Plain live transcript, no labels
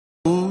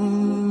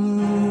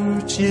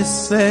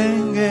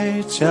Mukisenge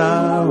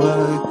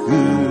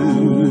EKyawagulu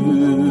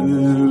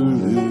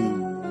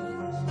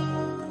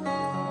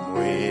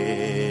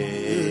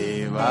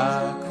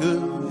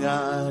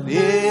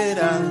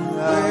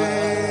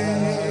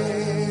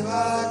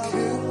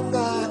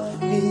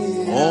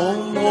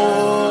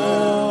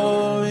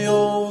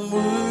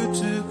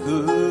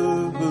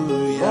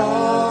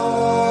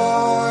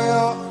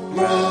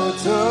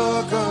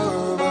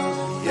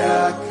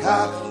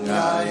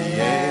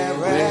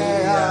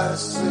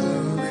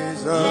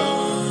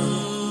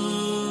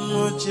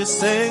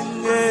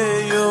Mukisenge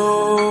yo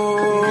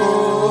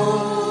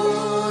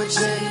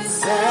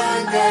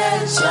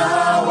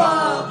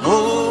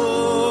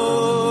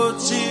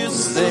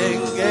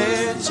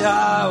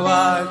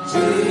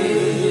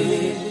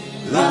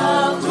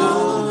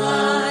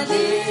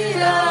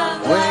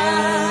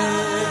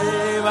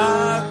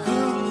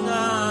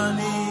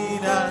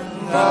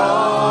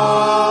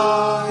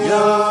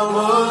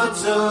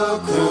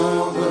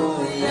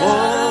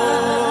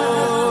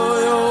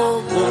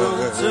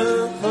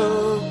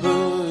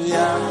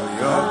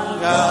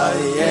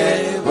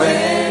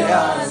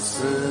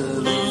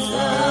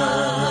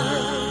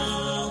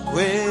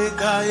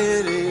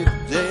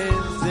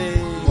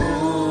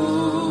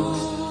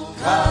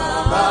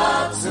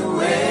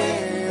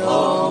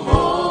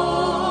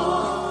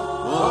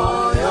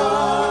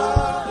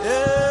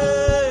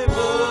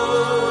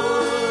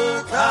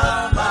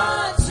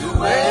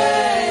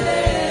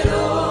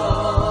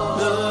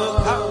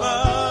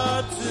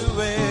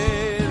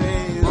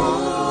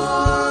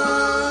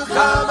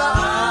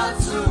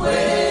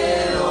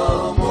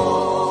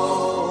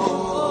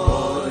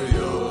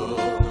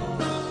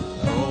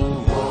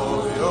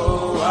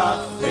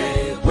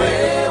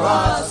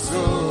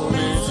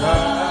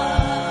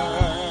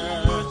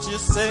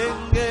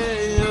Mukisenge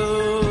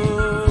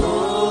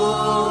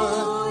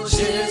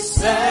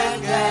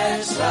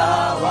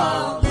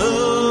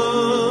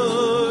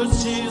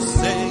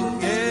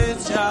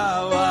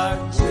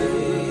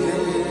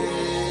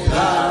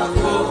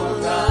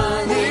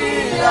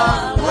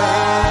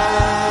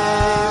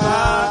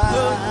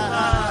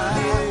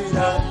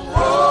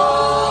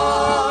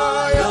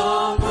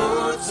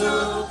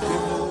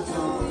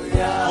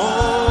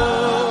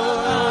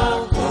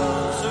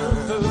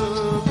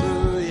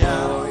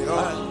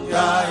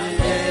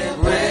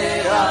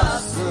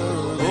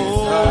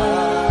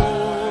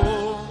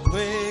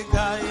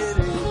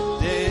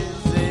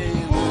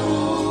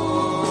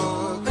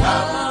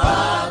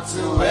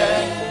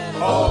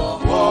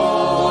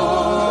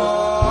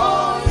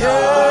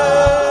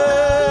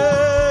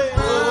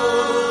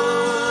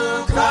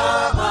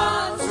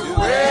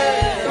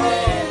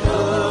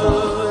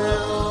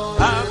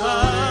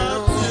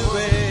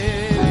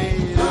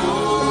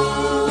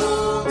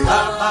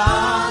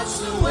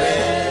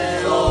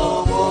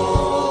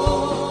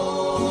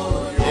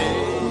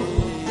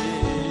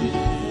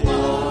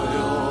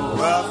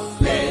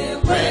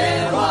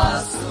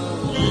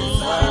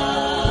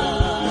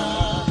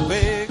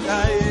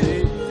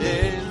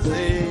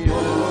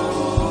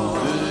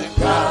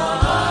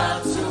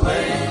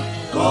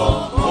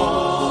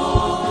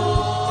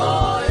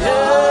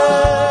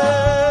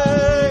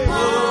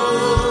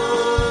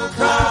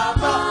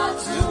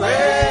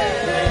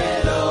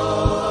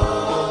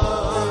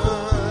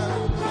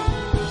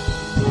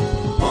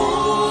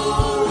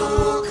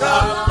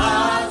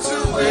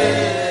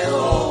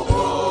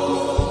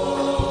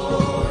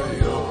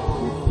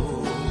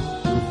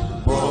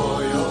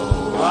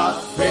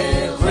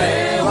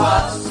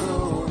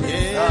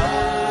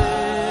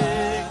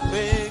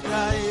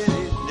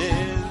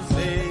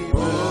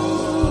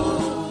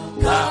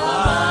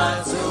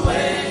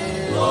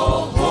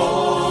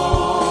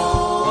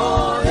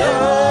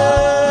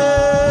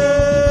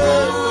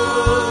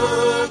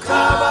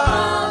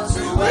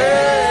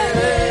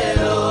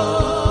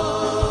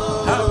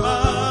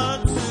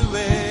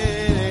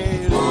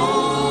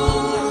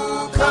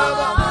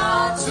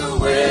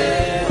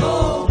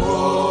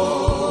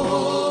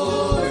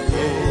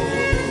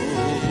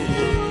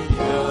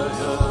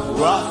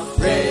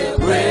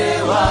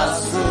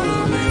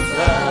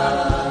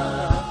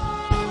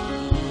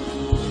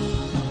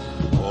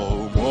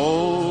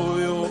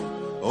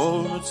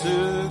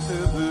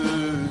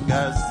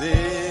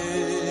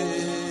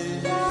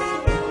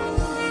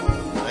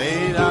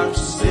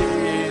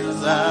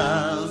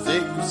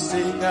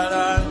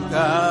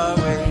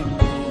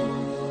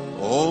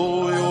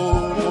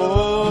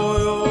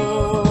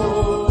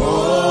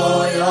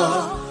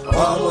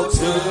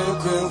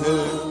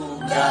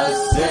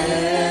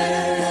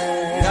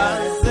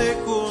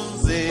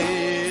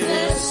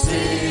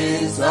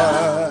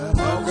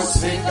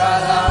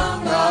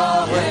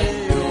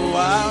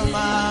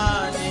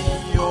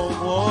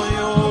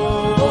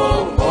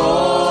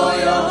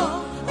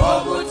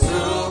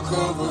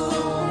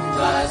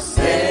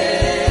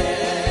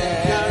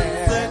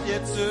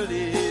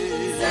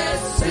Yes.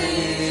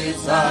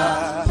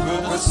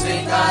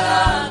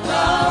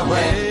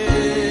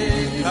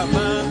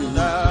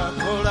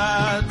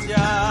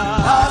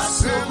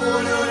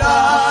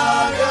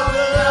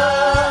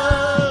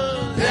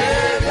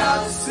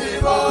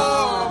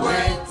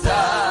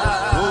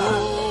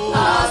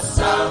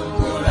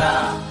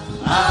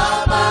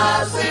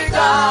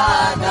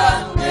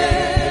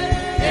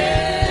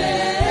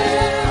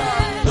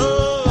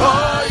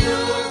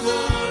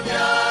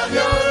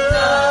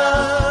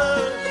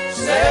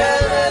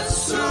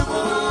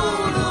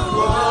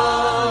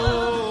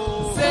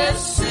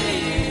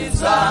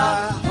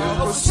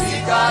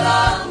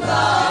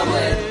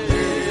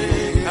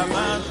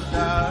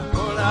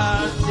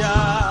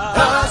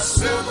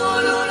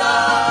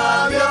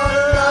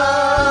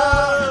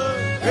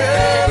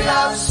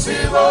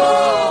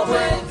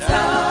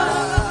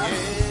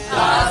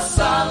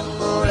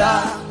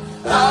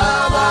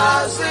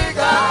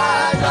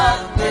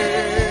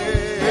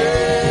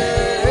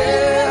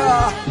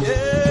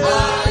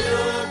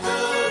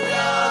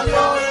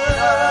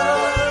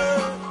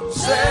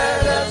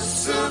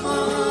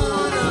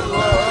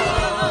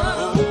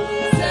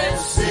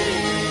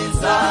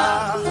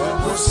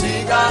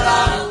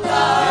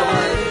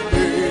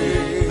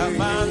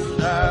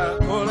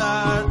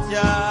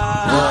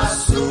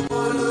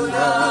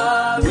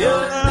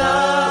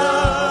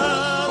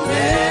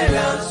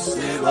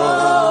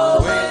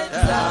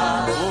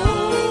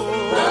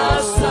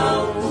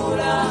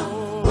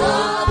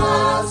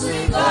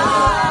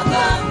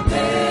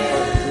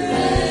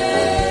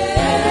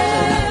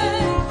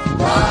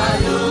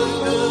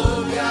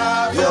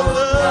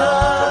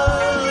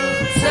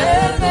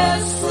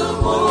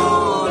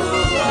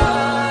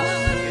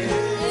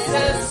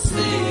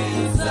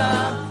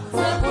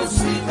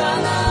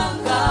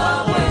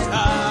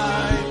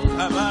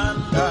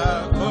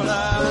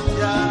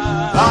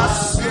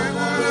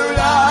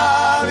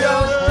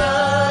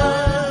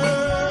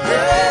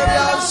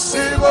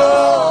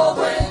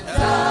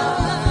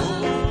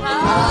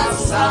 Come on,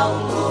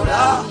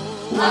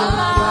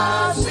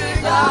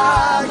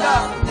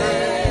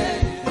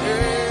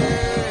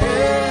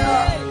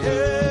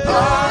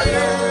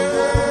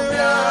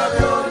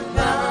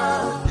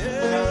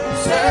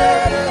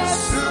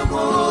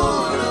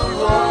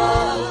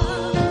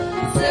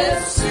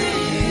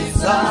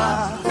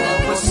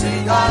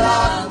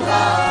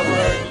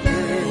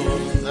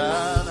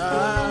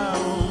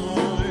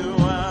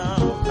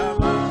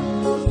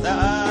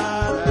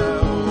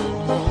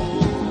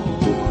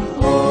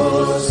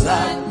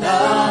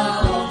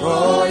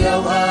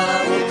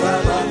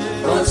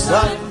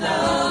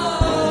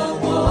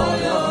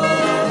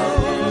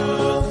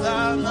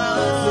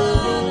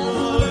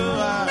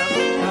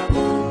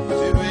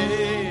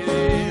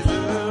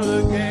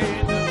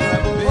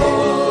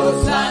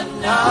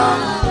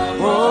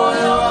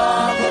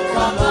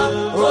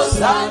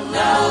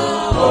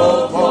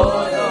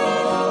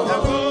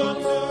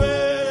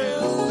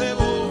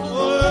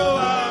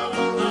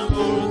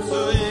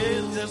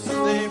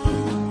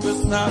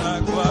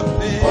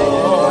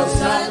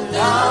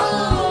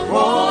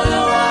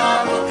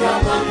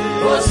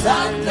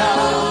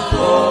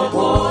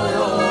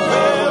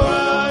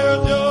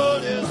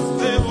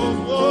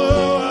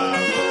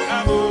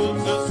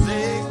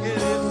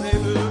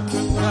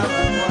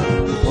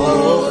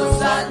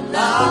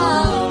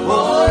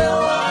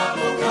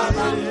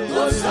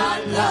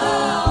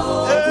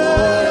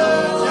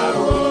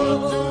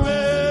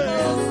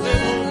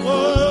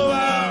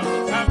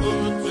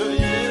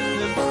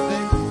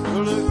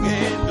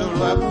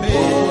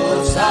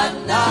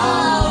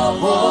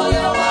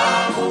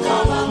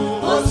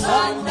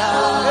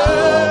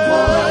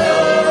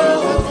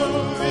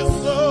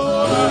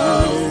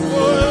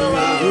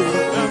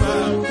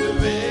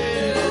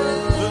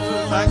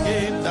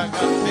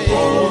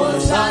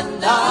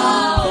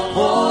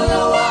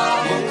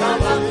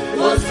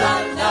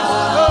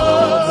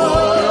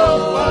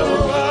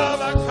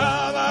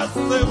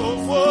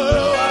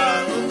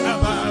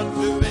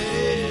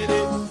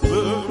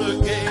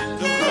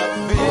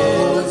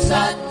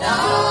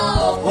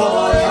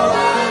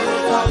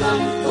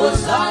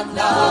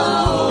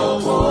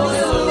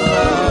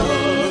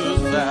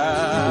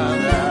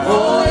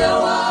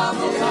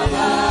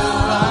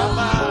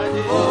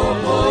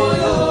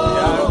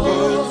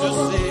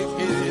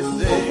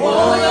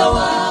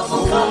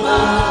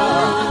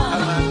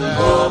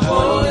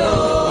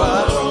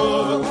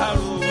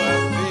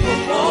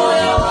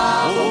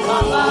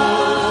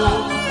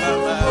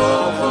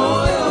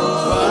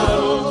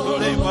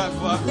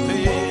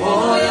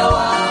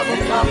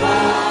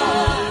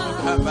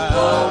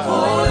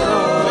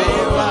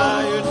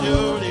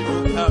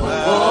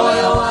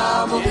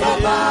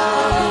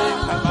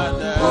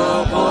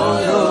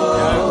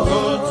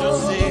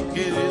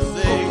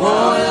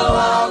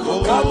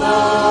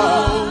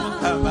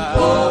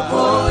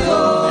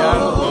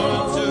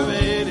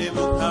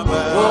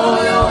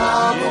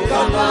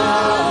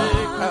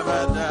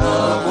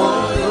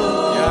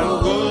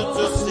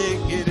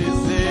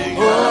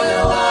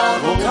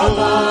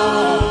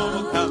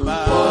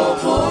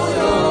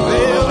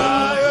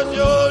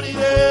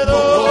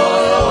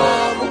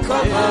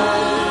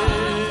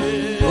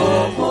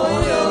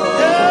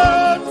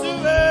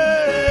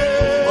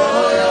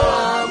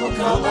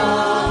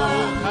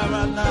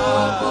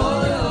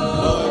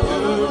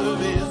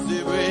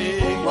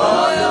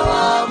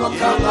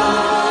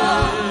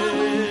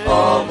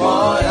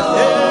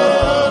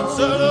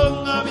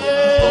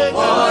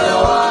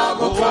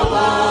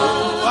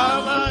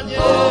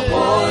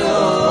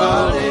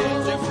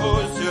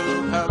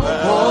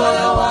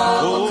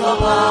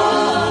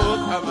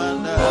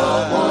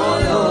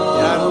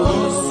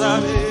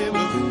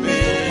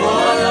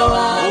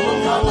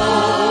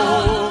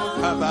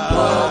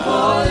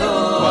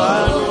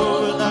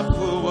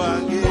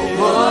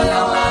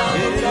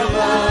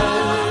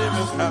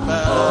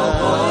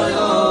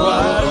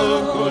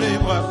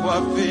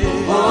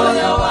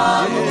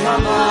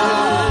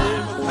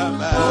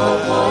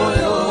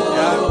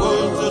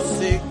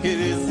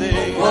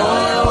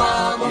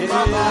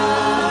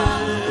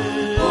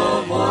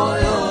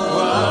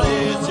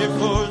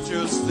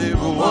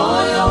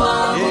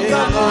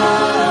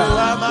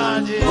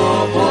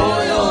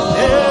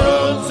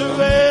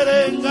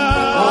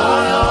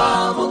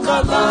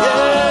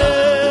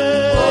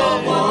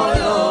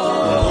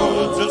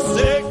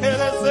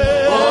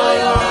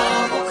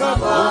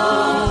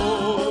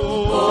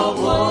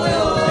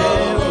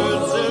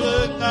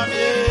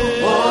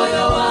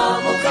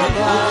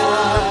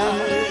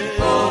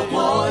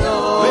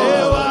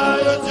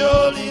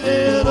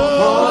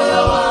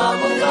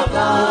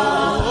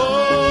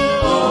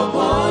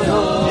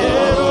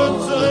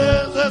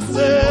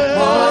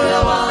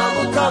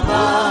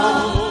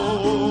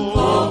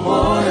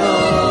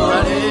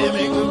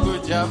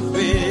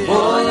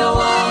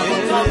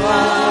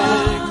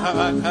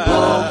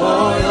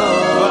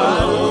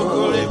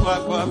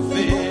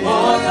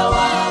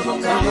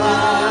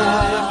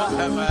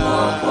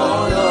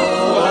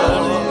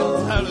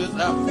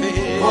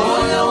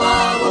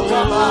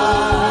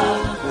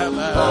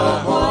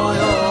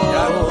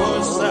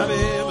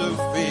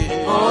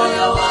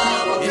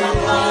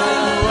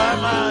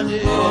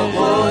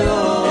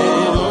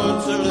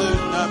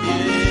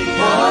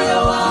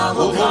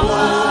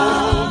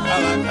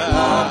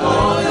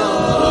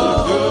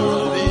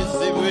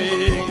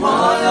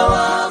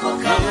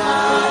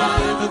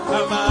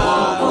 Mukama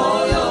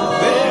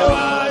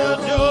Wewayo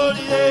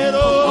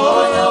Jolero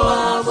Moyo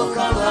wa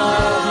Mukama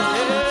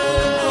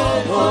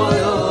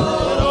Moyo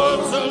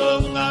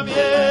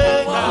Solongamye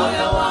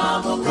Moyo wa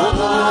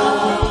Mukama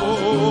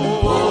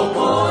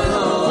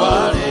Moyo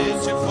Wale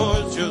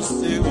Chifojo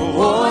Siwo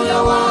Moyo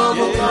wa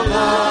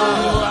Mukama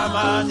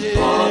Amanye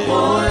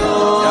Moyo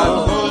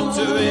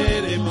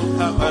Yakotuere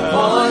Mukama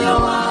Moyo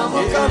wa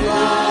Mukama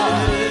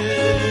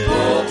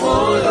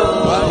Moyo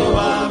Wale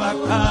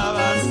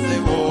Wabakaba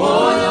Siwo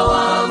Moyo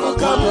wa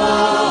Mukama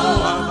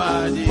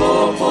Amanye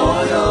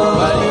Moyo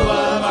Wale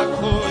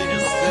Wabakoye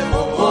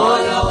Siwo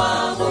Moyo wa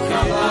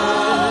Mukama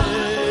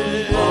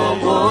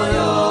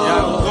Moyo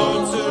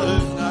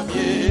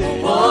Yakoturengamye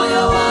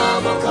Moyo wa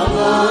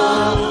Mukama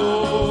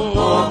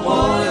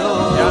Moyo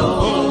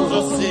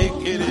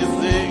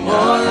Yakotusikirize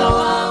Moyo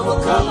wa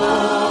Mukama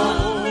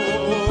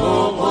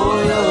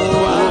Moyo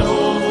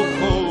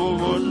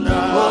Walukubona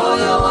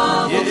Moyo wa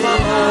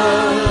Mukama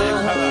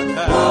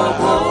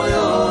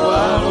Moyo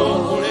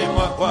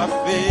Walukulemwa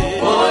kwafe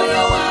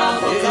Moyo wa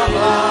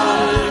Mukama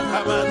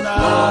Kamanda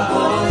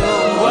Moyo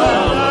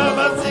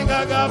Walamazinga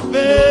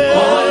gafe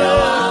Moyo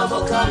wa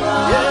Mukama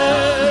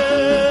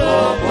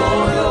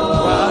Moyo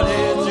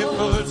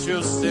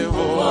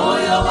Walejikuchusewo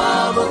Moyo wa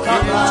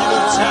Mukama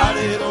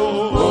Chiluchalero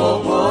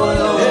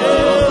Moyo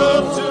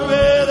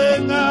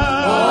Tuberenga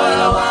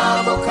Moyo wa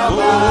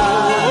Mukama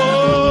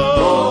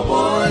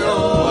Moyo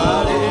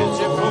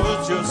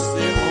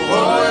Walejikuchusewo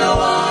Moyo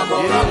wa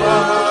Mukama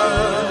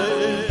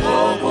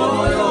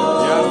Moyo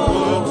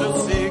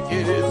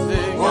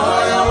Yakutusikirize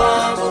Moyo wa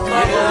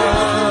Mukama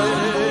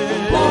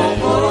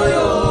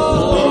Moyo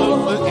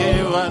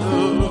Mukewanu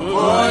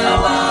Moyo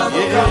wa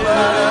Mukama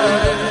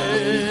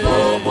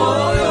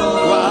Moyo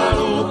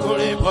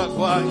Walukulemwa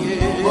kwange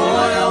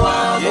Moyo wa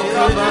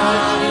Mukama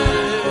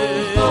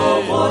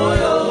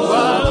Moyo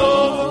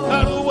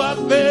Walubukalu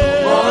wafe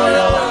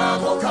Moyo wa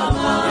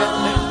Mukama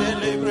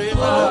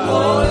Yetendelebrewa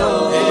Moyo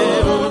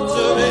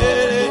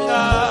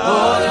Ebutubereka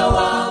Moyo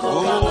wa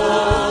Mukama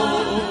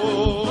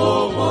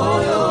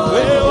Moyo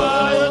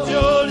Wewayo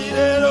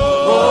Jolirero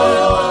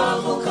Moyo wa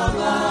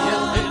Mukama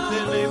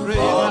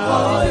Yetendelebrewa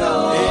Moyo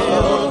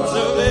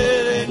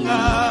Ebutubereka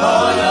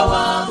Moyo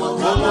wa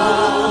Mukama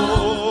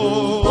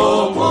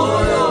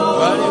Moyo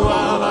Wali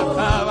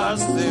wabakaba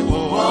Siwo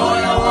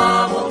Moyo wa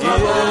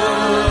Mukama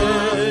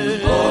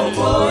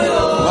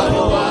Moyo Wali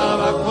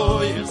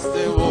wabakoye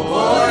Siwo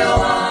Moyo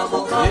wa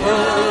Mukama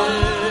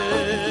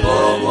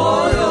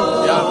Moyo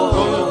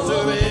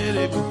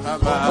Yakutubere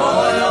Mukama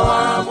Moyo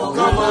wa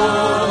Mukama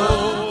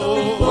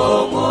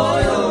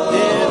Moyo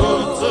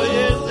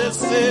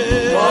Erutoyezese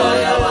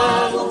Moyo wa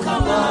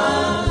Mukama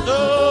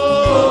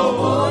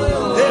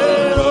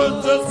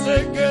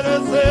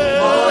Erutosekereze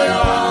Moyo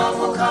wa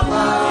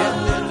Mukama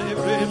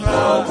Yetelebema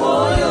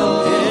Moyo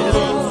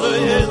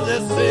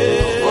Erutoyezese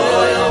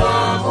Moyo wa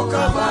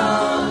Mukama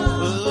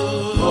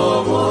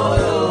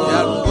Moyo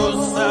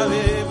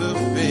Yakusabe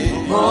bufe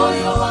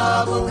Moyo wa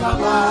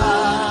Mukama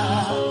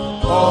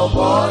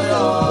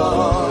Moyo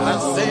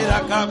Kasera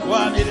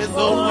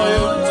kakwaniriza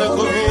omwoyo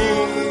omutukuvu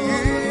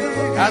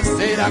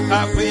Kasera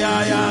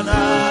kakuyayana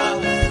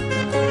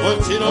mu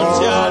kiro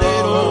kya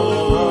leero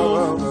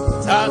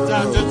Taata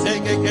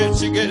tutegeka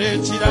ekigere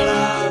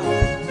ekirala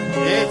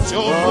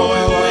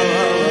eky'omwoyo we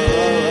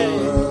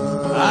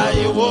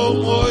ayiwa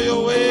omwoyo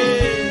we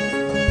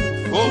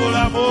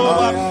obulamu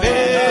bwaffe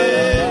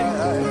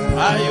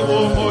ayiwa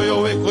omwoyo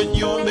we ku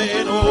nnyumba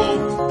eno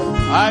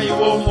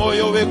ayiwa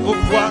omwoyo we ku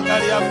ggwanga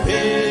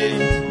lyaffe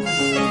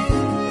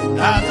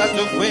Taata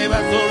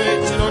tukwebaza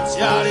olw'ekiro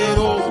kya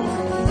leero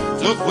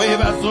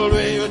tukwebaza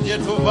olw'eyo gye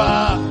tuva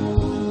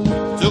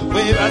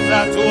tukwebaza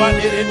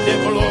tuwaniridde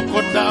mu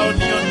lockdown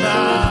yonna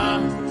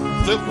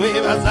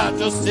tukwebaza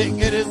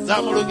tusengereza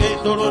mu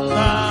lugendo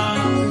lwonna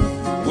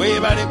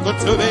weebale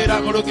kutubeera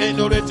mu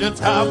lugendo lwe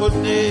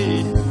tutambudde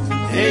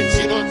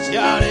ekiro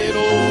kya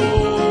leero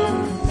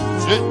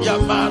tujja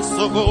mu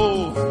maaso go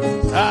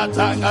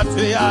Taata nga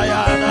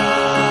tweyayaana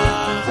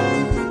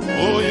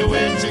oyo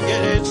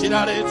w'ekigere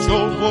ekirala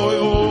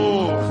eky'omwoyo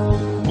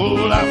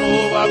bulamu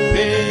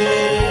bwaffe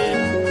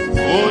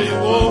oyo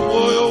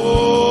w'omwoyo wo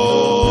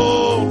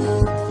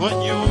ku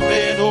nnyumba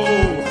eno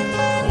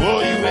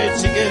oyo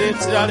w'ekigere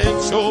ekirala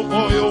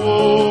eky'omwoyo wo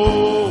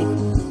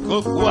ku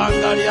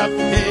ggwanga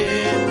lyaffe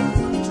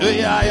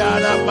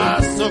tuyayaana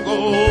maaso go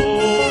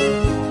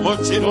mu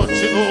kiro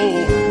kino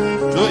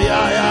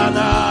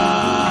tuyayaana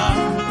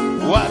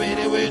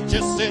wabeerewo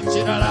ekisa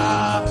ekirala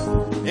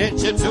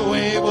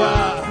ekituweebwa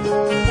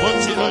mu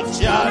kiro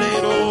kya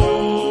leero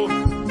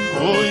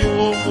oyo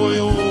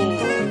w'omwoyo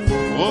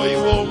oyo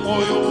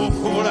w'omwoyo wo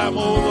ku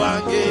bulamu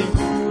bwange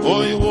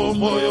oyo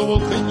w'omwoyo wo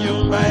ku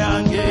nnyumba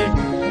yange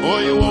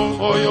oyo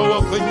w'omwoyo wo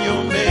ku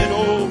nnyumba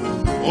eno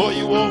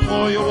oyo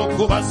w'omwoyo wo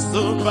ku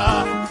basumba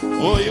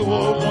oyo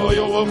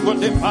w'omwoyo wo ku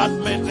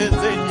department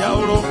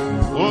ez'enjawulo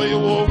oyo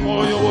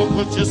w'omwoyo wo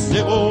ku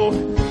kisibo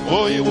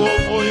oyo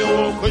w'omwoyo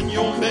wo ku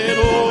nnyumba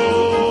eno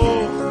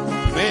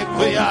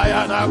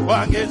kweyayana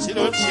kwange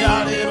ekiro kya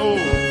leero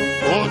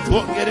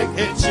otwongereko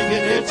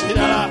ekigere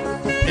ekirala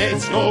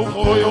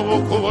eky'omwoyo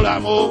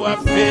w'okubulamu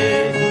bwaffe.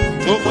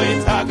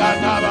 Tumwetaaga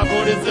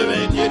ng'ababuulizi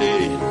b'enjiri,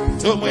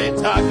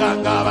 tumwetaaga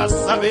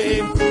ng'abasabe,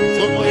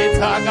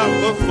 tumwetaaga mu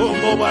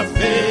bufumbo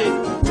bwaffe,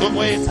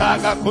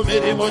 tumwetaaga ku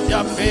mirimu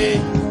gyaffe,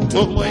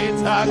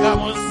 tumwetaaga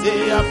mu nsi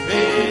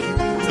yaffe.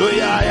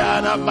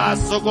 Tuyaayaana mu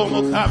maaso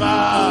g'Omukama,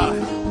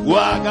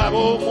 gwagaba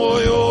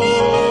omwoyo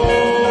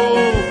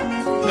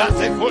nga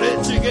tekola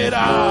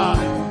ekigera.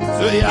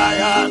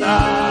 Tuyaayaana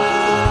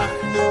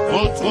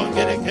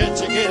otwongereko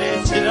ekigera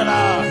ekirala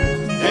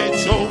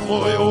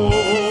eky'omwoyo.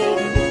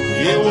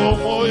 Yewe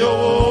omwoyo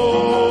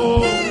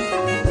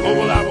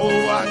obulamu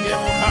bwange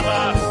Mukama,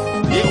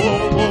 yewe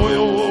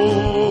omwoyo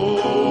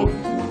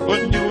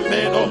kunnyumba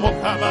eno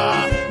Mukama,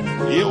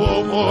 yewe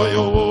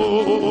omwoyo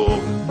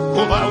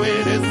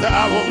kubaweereza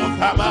abo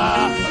Mukama,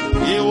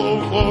 yewe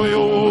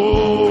omwoyo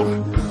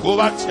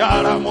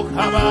kubakyala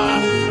Mukama,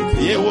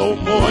 yewe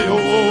omwoyo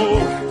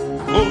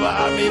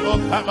kubaami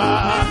Mukama,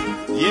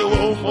 yewe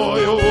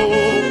omwoyo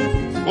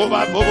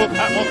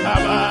kubavubuka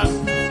Mukama,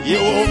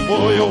 yewe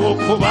omwoyo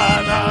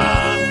kubaana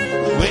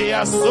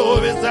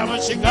weyasuubiza mu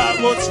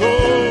kigambo kyo.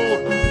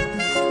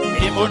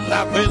 Mu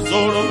nnaku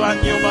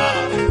ez'oluvannyuma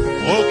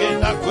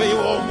ogenda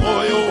kweyiwa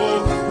omwoyo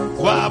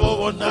kwabo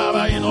bonna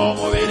abalina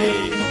omubiri.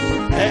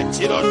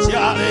 Ekiro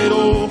kya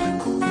leero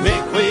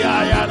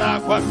bekweyaayaana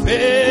kwaffe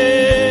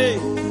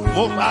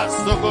mu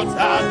maaso go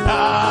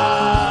Taata.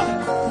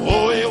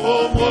 Oyiwa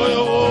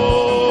omwoyo,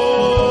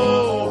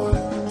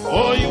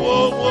 oyiwa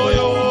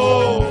omwoyo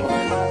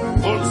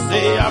ku nsi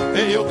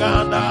yaffe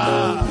Uganda,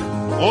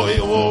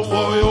 oyiwa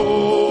omwoyo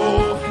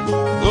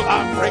ku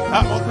Africa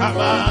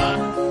Mukama,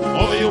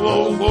 oyiwa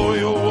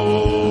omwoyo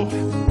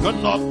ku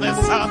North and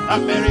South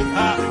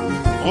America,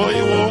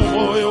 oyiwa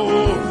omwoyo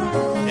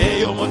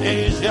eyo mu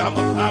Asia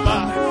Mukama,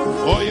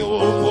 oyiwa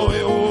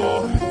omwoyo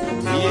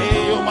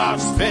yeyo mu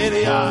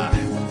Australia,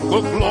 ku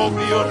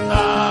globe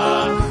yonna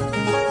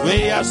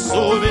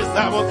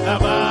weyasuubiza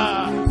Mukama.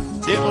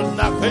 Ti mu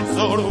nnaku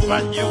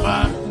ez'oluvannyuma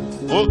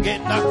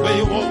ogenda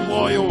kweyiwa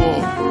omwoyo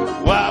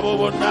waabo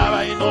bonna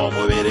abalina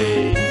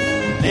omubiri.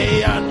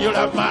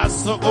 Neeyanjula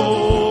maaso go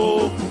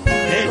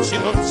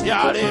ekiro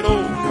kya leero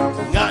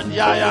nga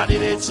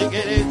njaayaanira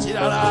ekigero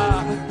ekirala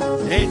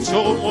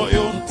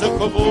eky'omwoyo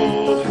omutukuvu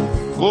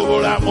ku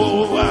bulamu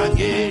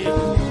bwange,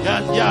 nga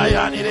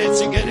njaayaanira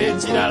ekigero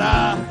ekirala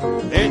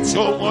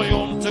eky'omwoyo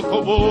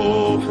omutukuvu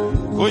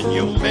ku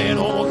nnyumba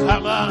eno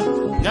Mukama,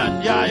 nga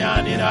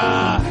njaayaanira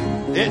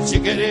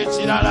ekigero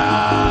ekirala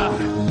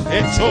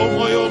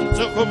eky'omwoyo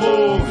omutukuvu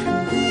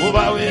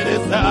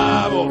kubaweereza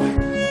abo,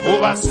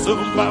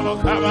 kubasumba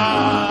Mukama,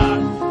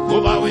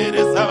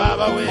 kubaweereza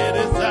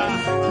babaweereza,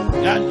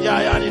 nga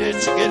njaayaanira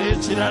ekigero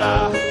ekirala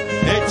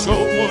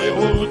eky'omwoyo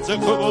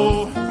omutukuvu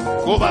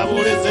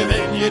kubabuulizi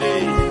b'enjiri,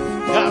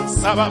 nga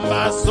nsaba mu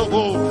maaso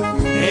go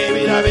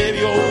ebirabo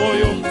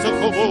eby'omwoyo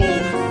omutukuvu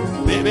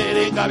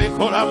bibeere nga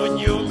bikola mu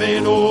nnyumba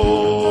eno.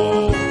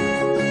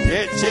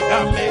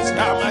 Ekigambo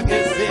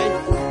eky'amagezi,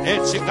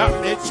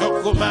 ekigambo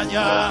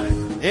eky'okumanya,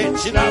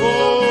 ekirabo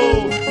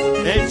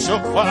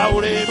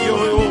ekyokwawula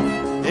ebyoyo,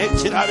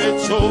 ekirabo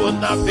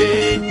eky'obunnabbi,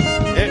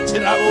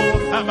 ekirabo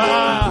Mukama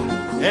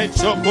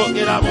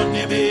ekyokwogera mu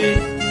nnimi,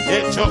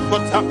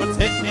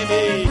 ekyokutaputa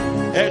ennimi,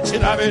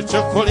 ekirabo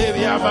ekyokola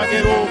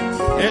ebyamagero,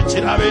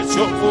 ekirabo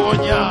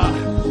ekyokuwonya.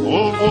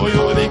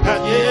 Omwoyo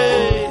webekanye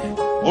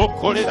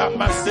okolera mu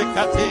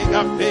masekati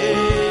gaffe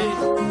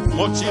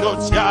mu kiro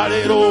kya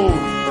leero.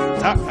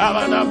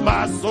 Takabana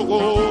maaso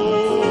go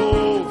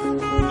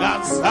nga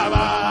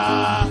nsaba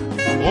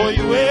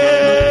oyiwe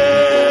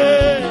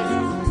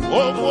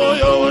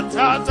omwoyo wo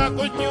Taata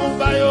ku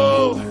nnyumba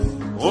yo,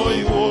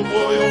 oyiwe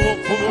omwoyo wo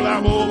ku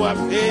bulamu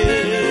bwaffe,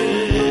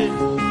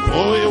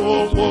 oyiwe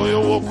omwoyo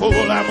wo ku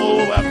bulamu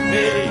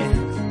bwaffe,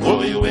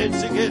 oyiwe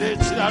ekigero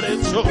ekirala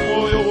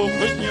eky'omwoyo wo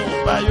ku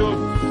nnyumba yo.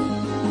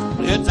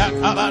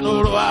 Etakabana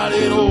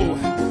olwaleero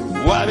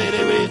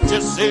wabeerewo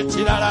ekisa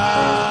ekirala,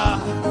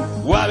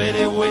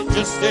 wabeerewo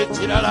ekisa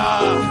ekirala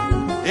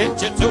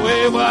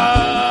ekituweebwa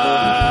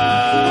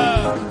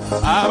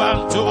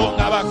abantu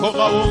nga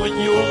bakomawo mu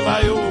nnyumba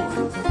yo.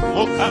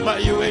 Mukama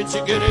yiwe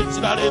ekigero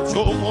ekirala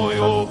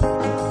eky'omwoyo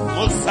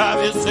mu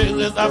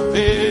saabisinze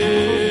zaffe.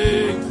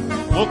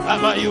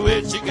 Mukama yiwe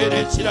ekigero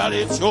ekirala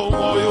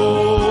eky'omwoyo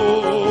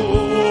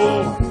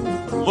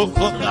mu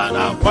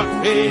kuŋŋaana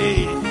kwaffe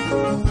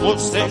mu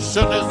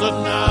sessions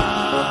zonna.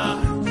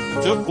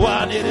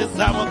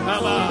 Tukwaniriza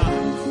Mukama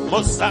mu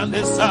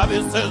Sunday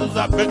services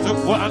zaffe,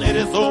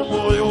 tukwaniriza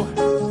omwoyo,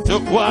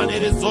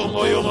 tukwaniriza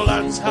omwoyo mu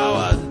lunch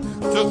hours,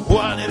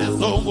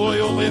 tukwaniriza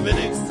omwoyo mu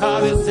evening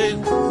services,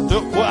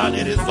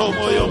 tukwaniriza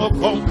omwoyo mu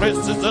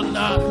conferences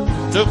zonna,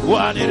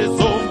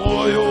 tukwaniriza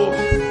omwoyo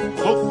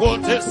mu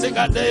kwota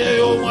esigaddeyo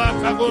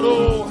ey'omwaka guno,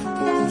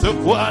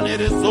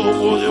 tukwaniriza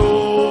omwoyo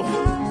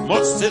mu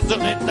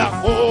season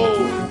eddako,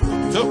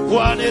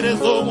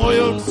 tukwaniriza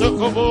omwoyo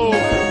omutukuvu,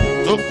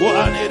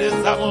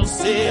 tukwaniriza mu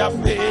nsi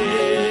yaffe,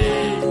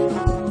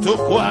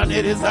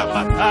 tukwaniriza mu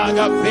maka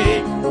gaffe,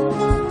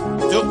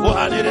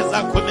 tukwaniriza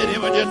ku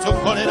mirimu gye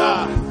tukolera,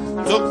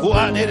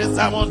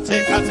 tukwaniriza mu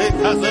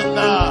nteekateeka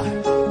zonna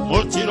mu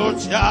kiro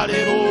kya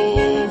leero.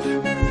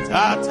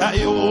 Taata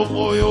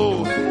y'omwoyo,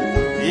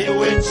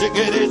 yewe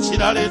ekigere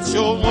ekirala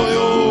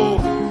eky'omwoyo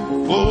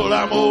ku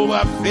bulamu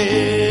bwaffe,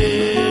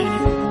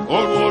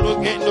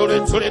 olw'olugendo lwe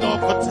tulina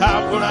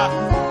okutambula,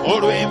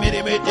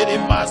 olw'emirimu egiri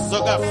mu maaso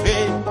gaffe,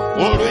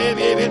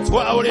 olw'ebyo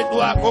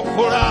ebyetwawuliddwako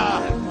okukola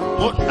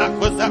mu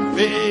nnaku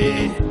zaffe,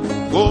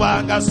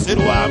 kubanga si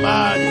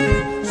lw'amaanyi,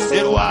 si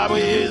lwa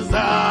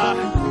buyinza,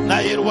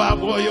 naye lwa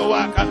mwoyo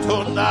wa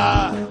Katonda.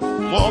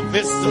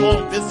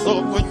 Mumpisa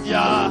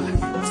okujja,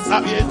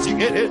 sabye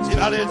ekigere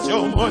ekirala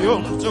eky'omwoyo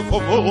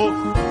omutukuvu,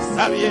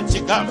 sabye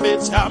ekigambo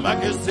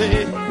eky'amagezi,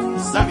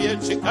 sabye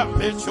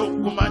ekigambo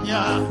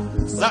eky'okumanya,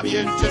 sabye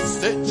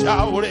ekisa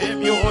ekyawula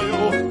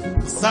emyoyo,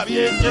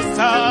 sabye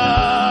ekisa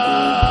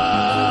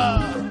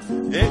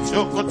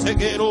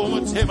ekyokutegeera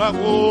omutima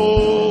gwo,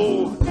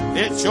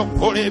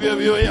 ekyokukola ebyo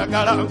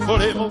by'oyagala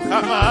nkole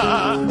Mukama.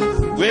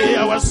 Gwe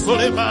yawa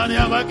Sulemaani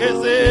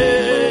amagezi,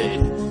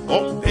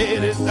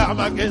 ompeereza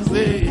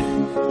amagezi,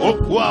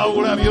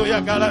 okwawula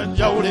by'oyagala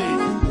njawule,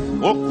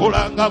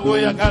 okulanga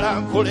bw'oyagala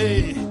nkole.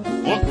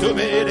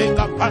 Otubeere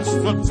nga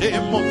pasitoti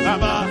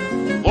Mukama,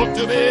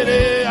 otubeere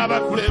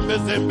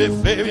abakulembeze mu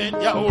bifo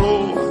eby'enjawulo,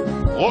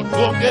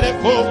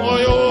 otwongereko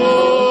omwoyo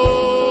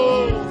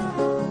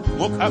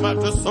Mukama,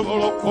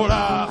 tusobola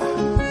okukola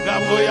nga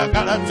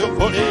bw'oyagala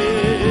tukole.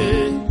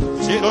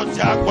 Kiro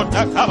kyako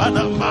takaba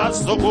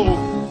n'amaaso go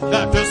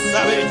nga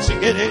tusaba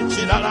ekigere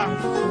ekirala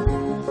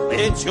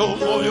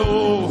eky'omwoyo,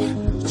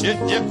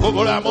 kijje ku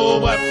bulamu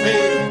bwaffe,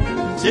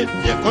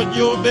 kijje ku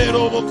nnyumba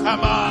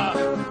Omukama,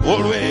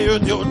 olw'eyo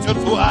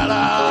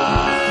gy'otutwala.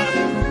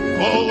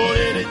 Owola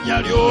erinnya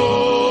lyo,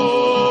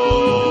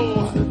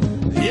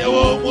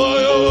 yewe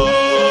omwoyo,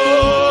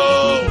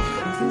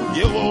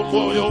 yewe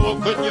omwoyo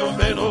w'oku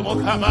nnyumba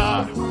Omukama,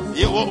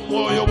 yewe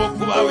omwoyo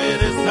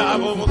w'okubaweereza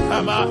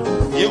ab'Omukama,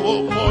 yewe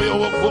omwoyo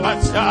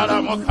w'okubakyala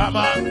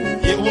Mukama,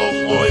 yewe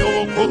omwoyo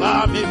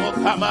w'okubaami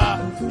Mukama,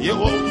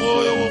 yewe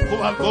omwoyo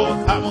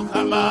w'okubavubuka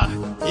Mukama,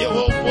 yewe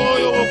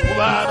omwoyo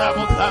w'okubaana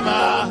Mukama,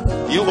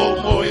 yewe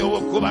omwoyo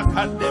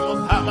w'okubakadde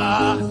Mukama.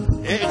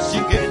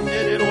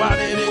 Ekigendererwa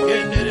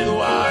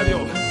n'ebigendererwa byo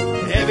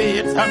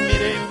ebiyita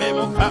mirembe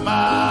Mukama,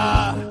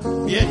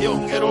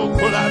 byeyongera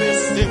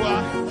okulabisibwa.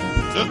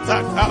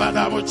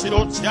 Tutakabana mu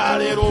kiro kya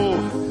leero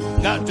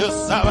nga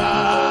tusaba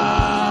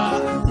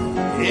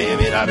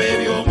ebirabo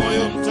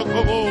eby'omwoyo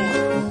omutukuvu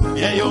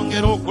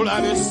byeyongera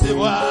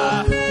okulabisibwa.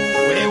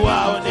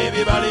 Weewaawo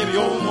n'ebibala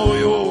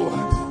eby'omwoyo,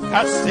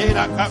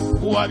 kaseera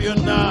kakuwa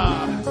byonna.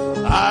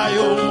 Ayi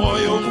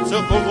omwoyo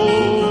omutukuvu,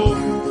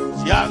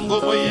 jangu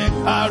mu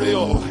yeekaalu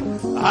yo.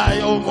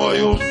 Ayi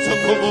omwoyo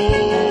omutukuvu,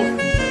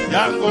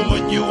 jangu mu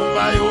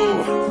nnyumba yo.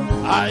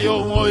 Ayi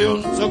omwoyo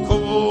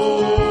omutukuvu,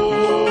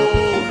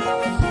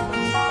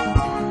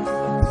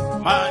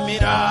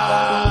 mamira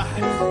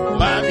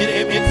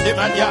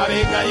emitima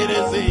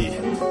gy'abeegayirezi,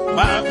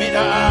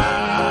 mamira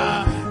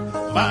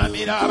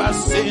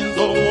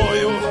abasinza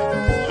omwoyo,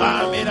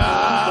 mamira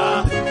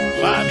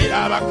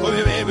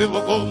abakubi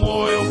b'ebivuga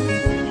omwoyo,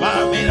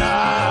 mamira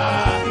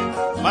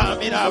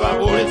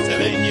ababuulizi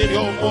b'enjiri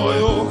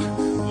omwoyo,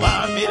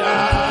 mamira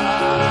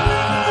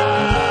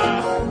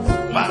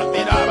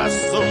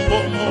abasumba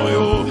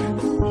omwoyo,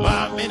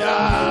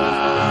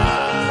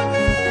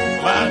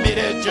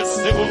 mamira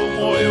ekisibo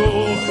omwoyo,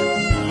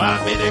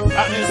 mamira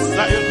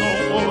ekkanisa yonna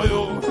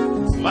omwoyo,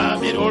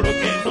 mamira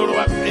olugendo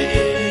lwaffe,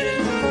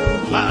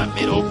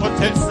 mamira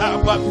okuteesa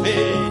kwaffe,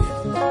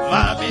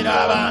 mamira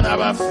abaana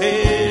baffe,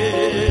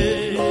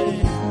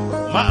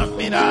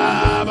 mamira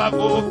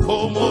abavubuka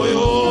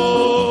omwoyo,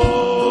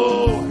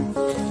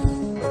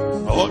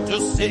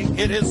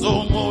 otusekereze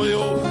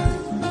omwoyo,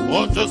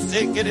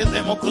 otusekereze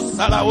mu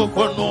kusalawo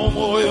kwonna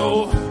omwoyo,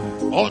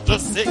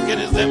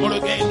 otusekereze mu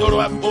lugendo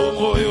lwaffe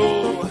omwoyo.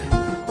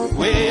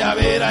 We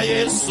yabeera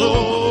Yesu,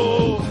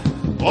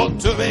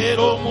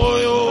 otubeera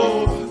omwoyo,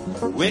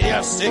 we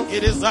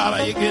yasekereza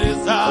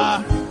abayigiriza,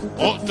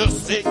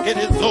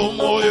 otusekereza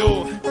omwoyo.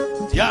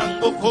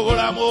 Jangu ku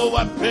bulamu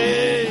bwaffe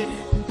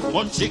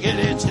mu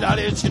kigere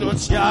ekirala ekiro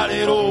kya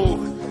leero,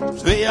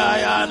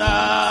 tweyayaana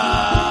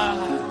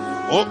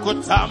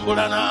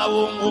okutambula naawe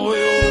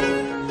omwoyo,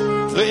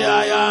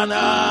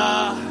 tweyayaana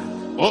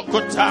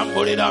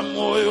okutambulira mu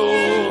mwoyo,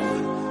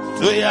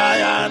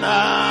 tweyayaana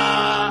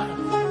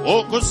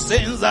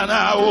okusinza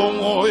naawe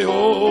omwoyo,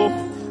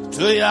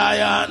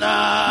 tweyayaana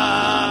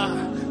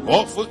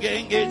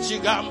ofugenga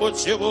ekigambo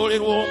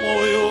kibuulirwa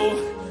omwoyo,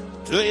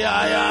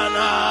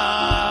 tweyayaana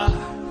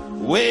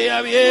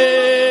weeyabye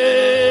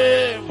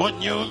mu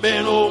nnyumba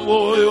eno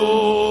omwoyo.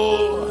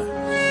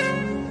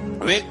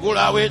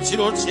 Lweggulawo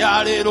ekiro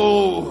kya leero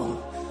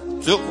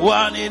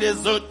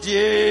tukwaniriza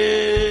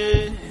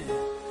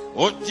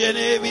ojje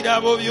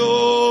n'ebirabo byo,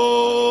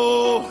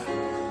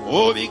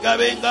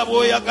 obigabe nga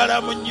bw'oyagala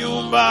mu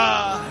nnyumba,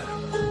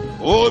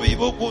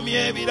 obibugumye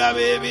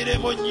ebirabo ebiri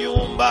mu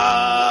nnyumba,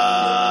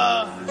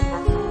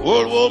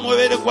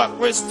 olw'omubiri gwa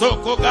Kristo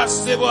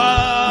okugasibwa.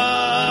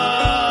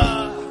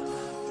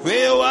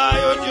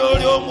 Wewayo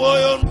gy'oli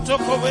omwoyo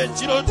omutukuvu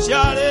ekiro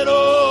kya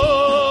leero.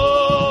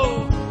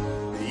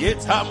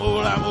 Yeta mu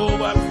bulamu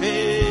bwaffe.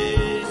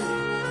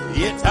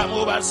 Yeta mu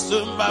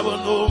basumba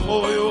bonna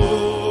omwoyo.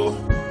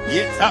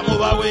 Yeta mu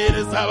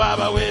baweereza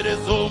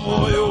b'abaweereza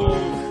omwoyo.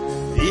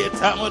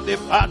 Yeta mu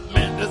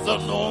department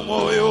zonna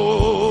omwoyo.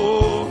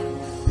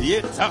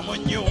 Yeta mu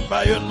nnyumba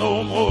yonna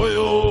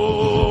omwoyo.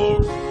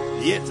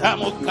 Yeta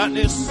mu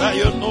kkanisa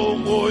yonna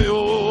omwoyo.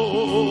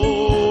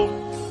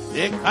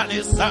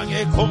 Ekkanisa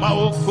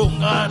ng'ekomawo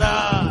okuŋŋaana.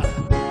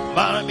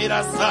 Malamira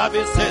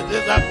saavisi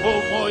ezizako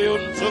omwoyo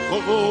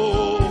omutukuvu.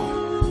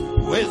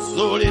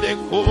 Wezuulire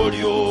ekkubo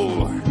lyo.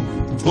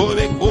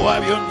 Tubikuwa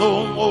byonna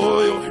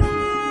omwoyo.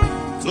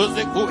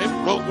 Tuzikuwa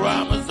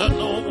puroguraamu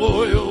zonna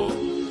omwoyo.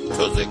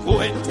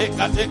 Tuzikuwa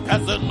enteekateeka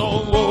zonna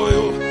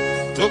omwoyo.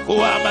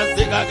 Tukuwa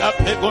amaziga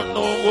gaffe gonna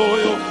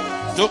omwoyo.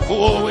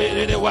 Tukuwa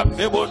obwerere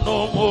waffe bwonna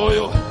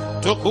omwoyo.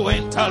 Tukuwa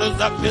entalo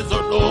zaffe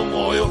zonna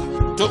omwoyo.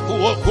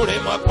 Tukuwa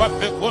okulemwa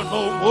kwaffe kwonna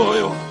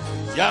omwoyo.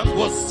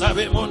 Jangu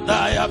osabe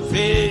munda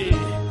yaffe.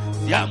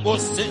 Jangu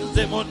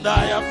osinze munda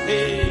yaffe.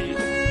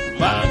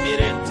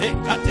 Mamire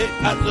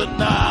enteekateeka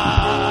zonna.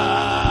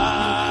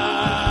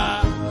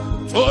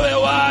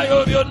 Tubewaayo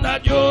byonna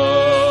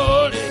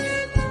gy'oli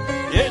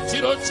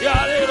ekiro kya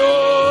leero.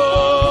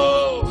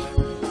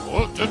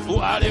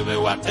 Otutwale we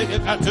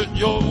wategeka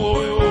tujja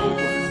omwoyo.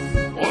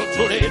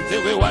 Otuleete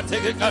we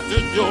wategeka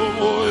tujja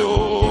omwoyo.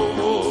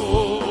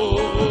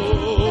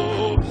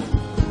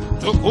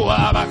 Tukuwa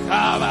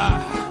abakaaba.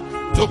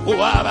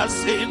 Tukuwa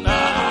abasiina.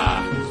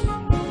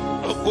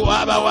 Tukuwa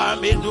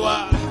abawambiddwa.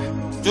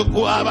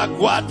 Tukuwa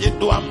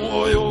abakwatiddwa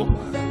mwoyo.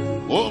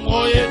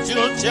 Omwoyo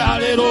ekiro kya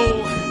leero.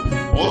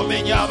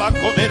 Omenya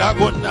abakomera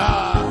gonna.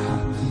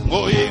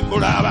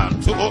 Ng'oyimbula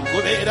abantu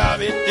okubeera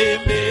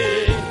ab'eddembe.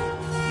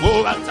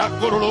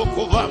 Ng'obatakolola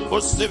okuva mu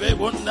busibe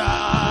bwonna.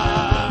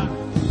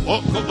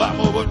 Okuva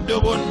mu budde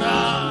bwonna.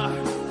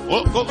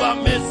 Okuva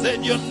mu meze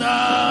gyonna.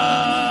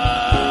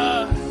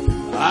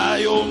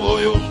 Ayi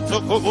omwoyo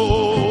omutukuvu.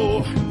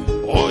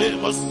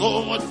 Oyimusa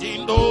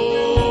omutindo.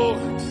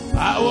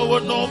 Awo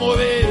bonna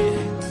omube.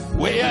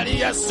 We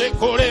yali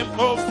yasekula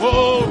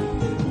empofo.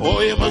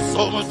 Oyimusa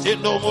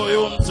omutindo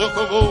omwoyo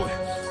omutukuvu.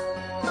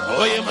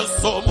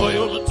 Oyimusa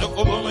omwoyo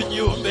omutukuvu mu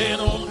nnyumba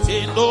eno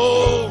omutindo.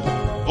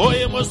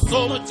 Oyimusa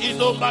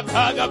omutindo mu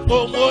maka gaffe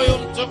omwoyo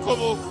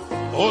omutukuvu.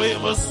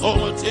 Oyimusa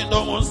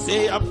omutindo mu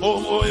nsi yaffe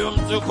omwoyo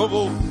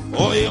omutukuvu.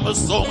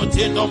 Oyimusa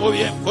omutindo mu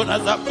byenfuna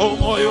zaffe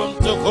omwoyo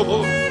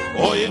omutukuvu.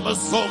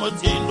 Oyimusa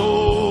omutindo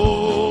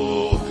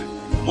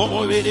mu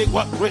mubiri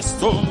gwa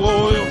Kristo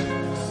omwoyo.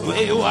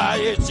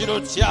 Weewaayo ekiro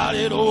kya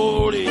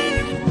leero oli.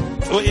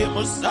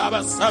 Tuyimusa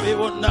abasabi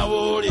bonna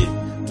booli.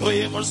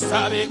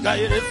 Tuyimusa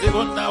abeegayirezi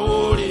bonna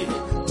booli.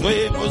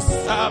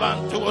 Tuyimusa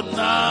abantu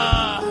bonna.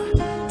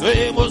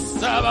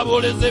 Tuyimusa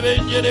ababuulizi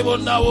b'enjiri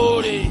bonna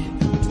booli.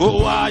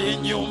 Tuwaayo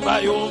ennyumba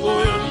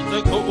y'omwoyo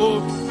omutukuvu.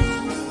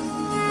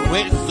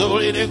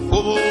 Wezuulire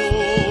ekkubo.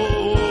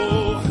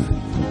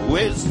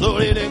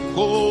 Wezuulire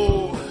ekkubo.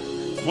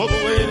 Mu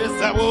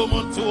buweereza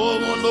bw'omuntu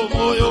w'omuntu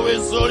omwoyo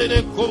wezuulire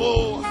ekkubo.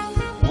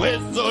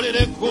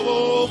 Wezuulire ekkubo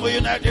mu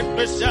United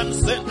Christian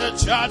Center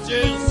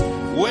Churches.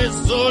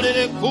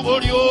 Wezuulire ekkubo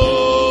lyo.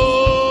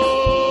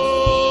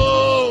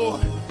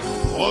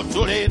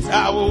 Otuleeta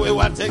awo we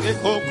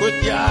wategeka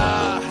okujja.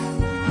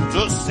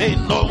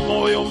 Tusinda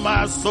omwoyo mu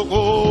maaso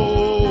go.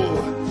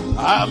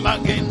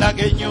 Amagenda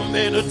g'ennyumba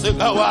eno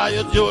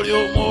tegawaayo gy'oli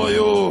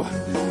omwoyo.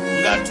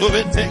 Nga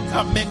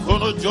tubiteeka mu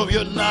mikono gyo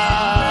byonna.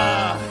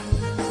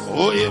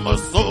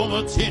 Oyimusa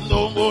omutindo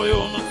omwoyo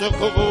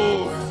omutukuvu.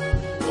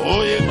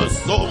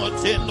 Oyimusa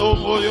omutindo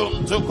omwoyo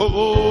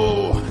omutukuvu.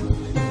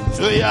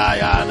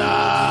 Tuyaayaana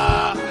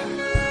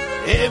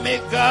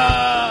emigga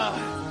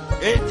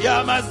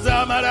egy'amazzi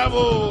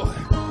amalabo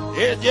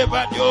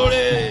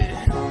egy'ebadyole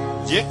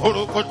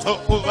gyekulukuta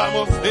okuva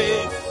mu ffe.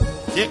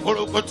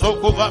 Gyekulukuta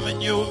okuva mu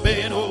nnyumba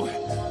eno.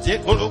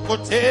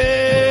 Gyekulukute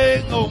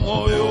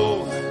ng'omwoyo.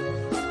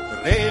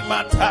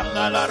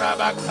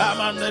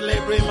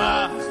 Rematangalabakamandelebrema.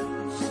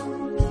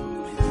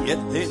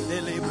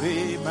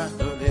 Yetendelebrema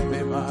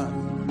dolebrema.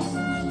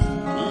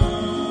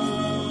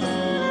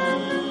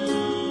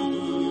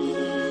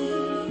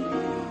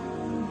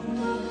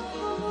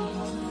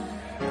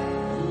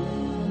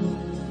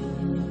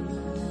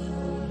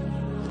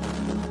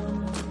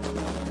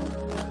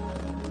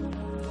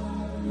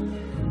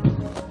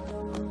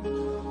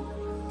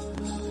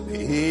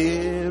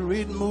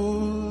 Spirit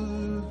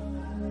move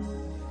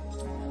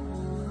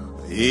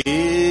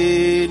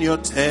in your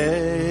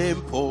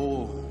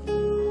temple.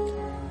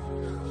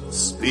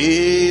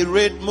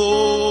 Spirit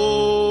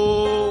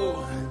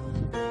move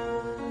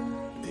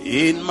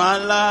in my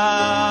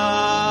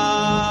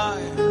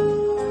life.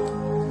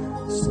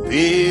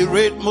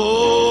 Spirit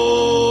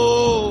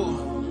move.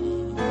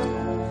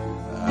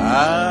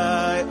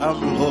 I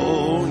am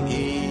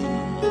longing.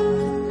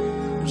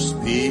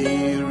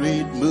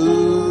 Spirit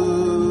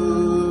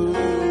move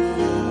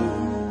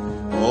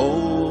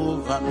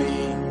over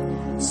me.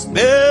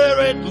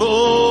 Spirit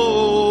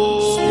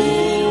move.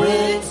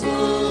 Spirit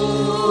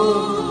move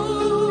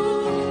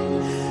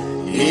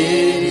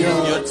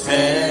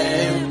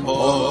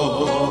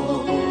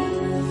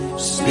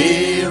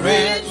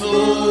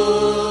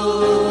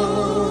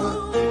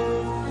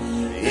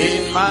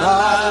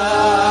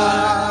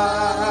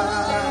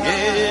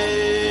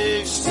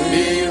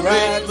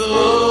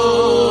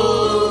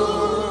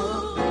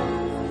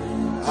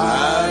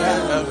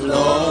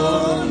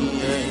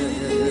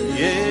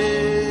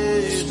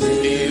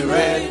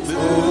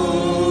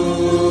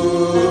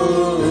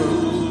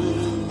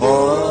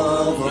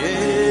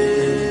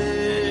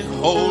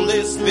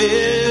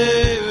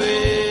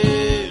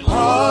Spirit,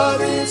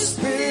 Holy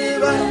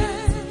Spirit,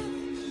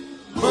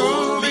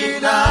 move me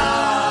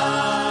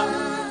now.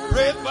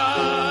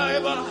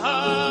 revive our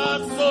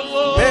hearts, O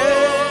Lord.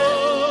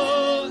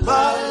 Make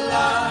my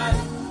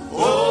life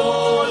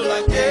whole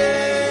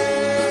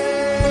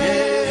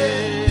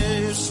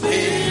again.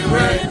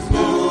 Spirit,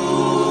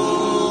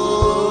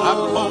 move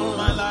upon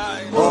my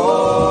life.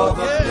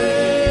 Over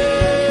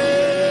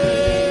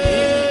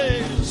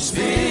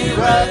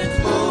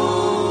Spirit,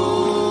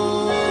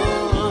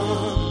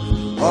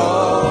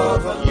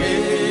 over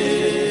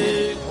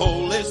me.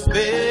 Holy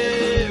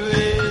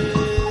Spirit,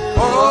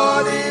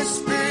 Holy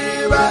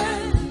Spirit,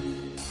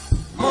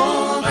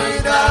 move me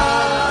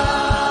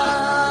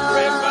now.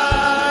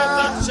 revive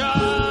the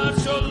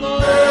church, O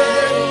Lord.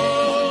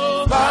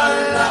 My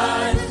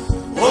life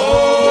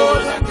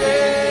whole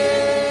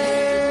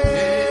again.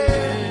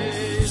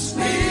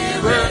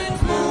 Spirit,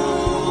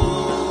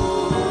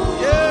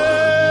 move.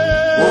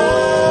 Yeah.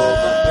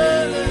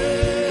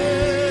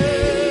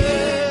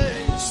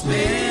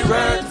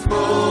 Spirit, move.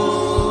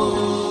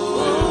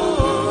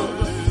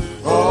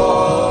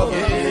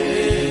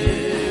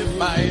 Yeah.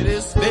 Mighty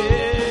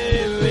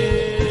Spirit,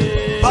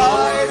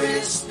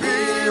 Mighty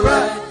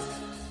Spirit,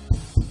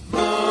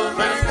 move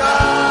me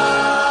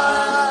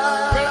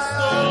now.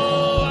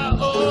 restore,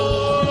 O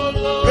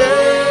Lord.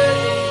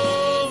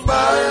 Make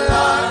my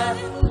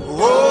life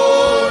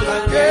whole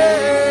again.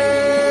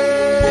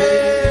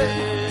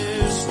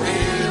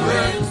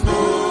 Spirit, move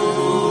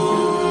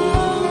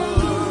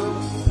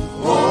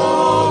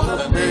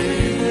over me.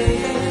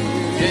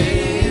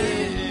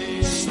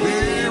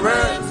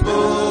 Spirit,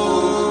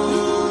 move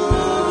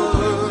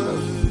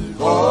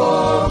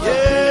over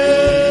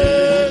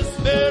Yeah,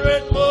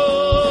 Spirit,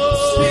 move.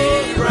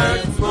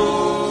 Spirit,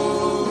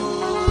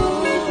 move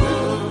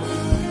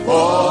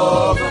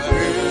over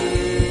me.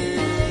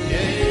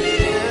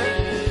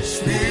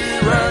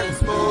 Spirit,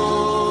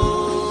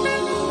 move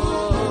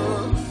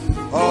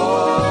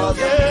over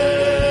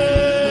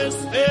Yeah,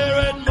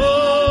 Spirit,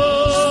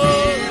 move.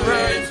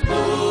 Spirit,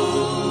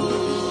 move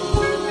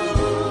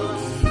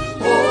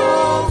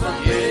over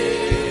me.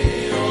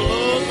 All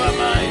over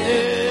my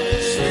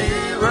head.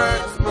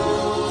 Spirit,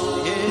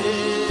 move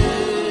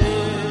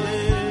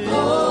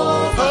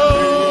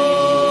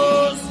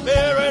Oh,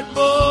 Spirit,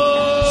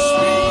 move.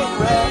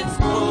 Spirit,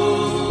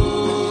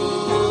 move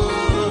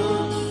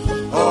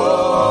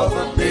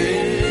over me.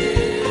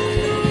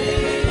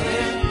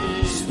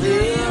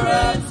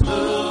 Spirit,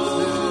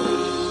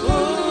 move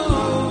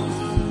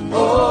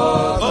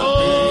over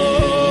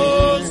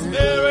Oh,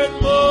 Spirit,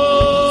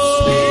 move.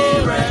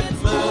 Spirit,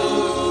 move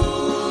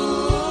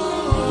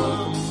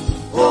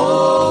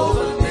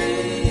over me.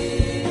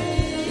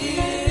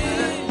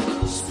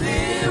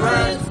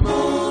 Spirit, move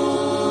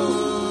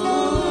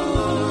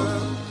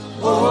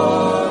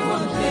over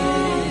me.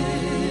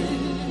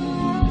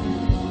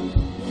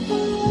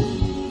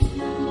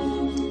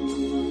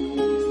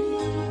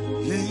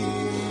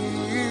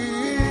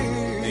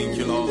 Thank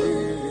you, Lord.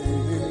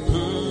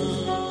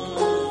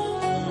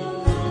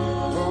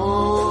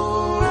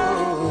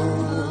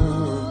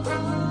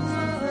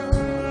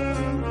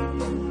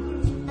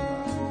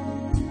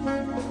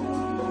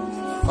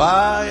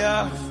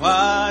 Fire,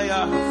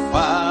 fire,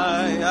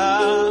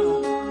 fire,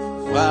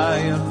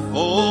 fire,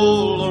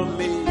 fall on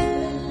me.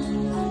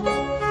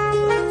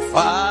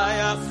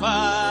 Fire,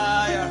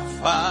 fire,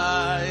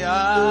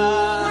 fire,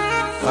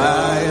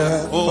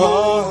 fire,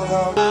 fall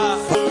on me.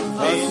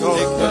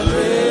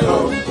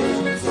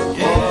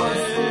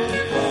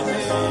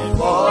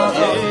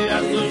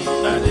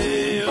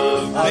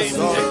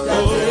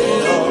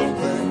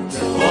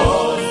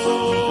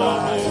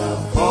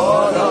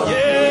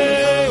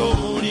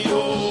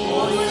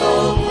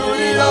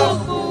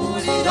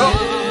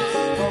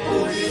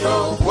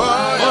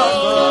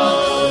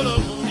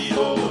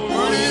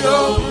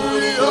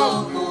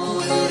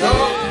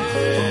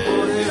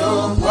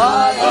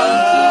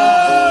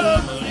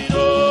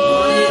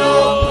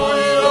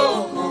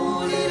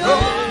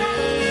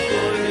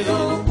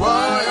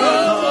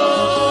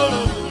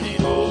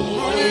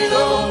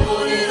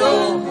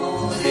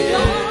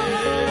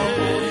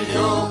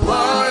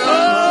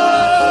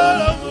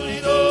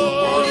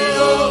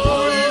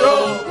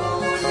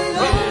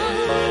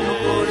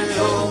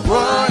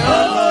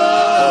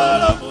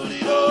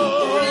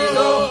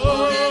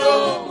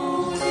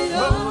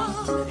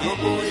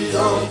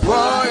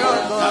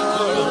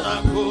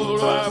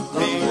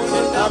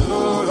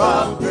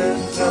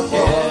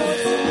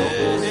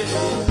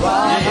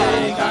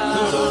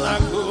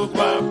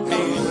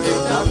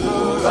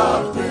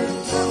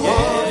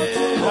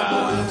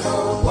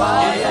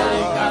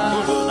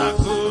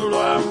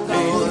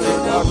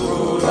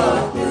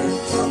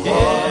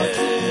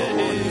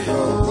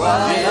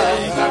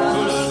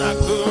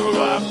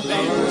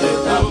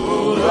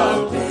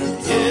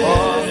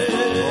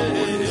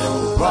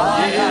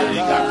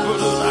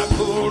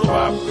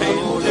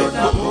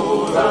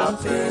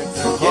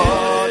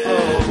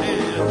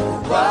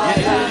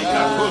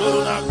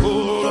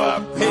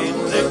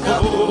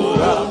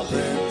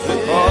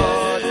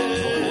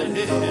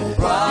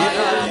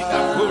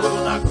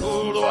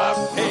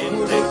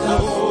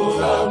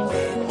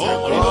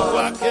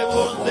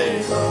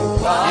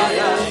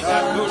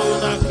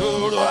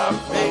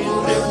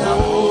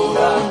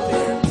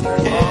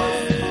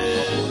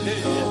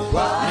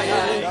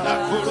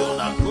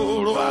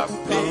 nakuru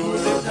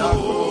apende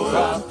nakuru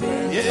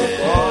apende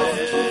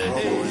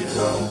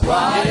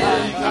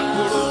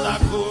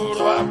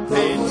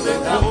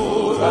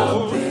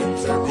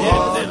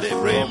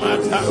yendele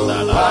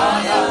matandala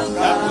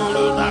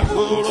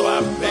nakuru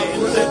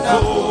apende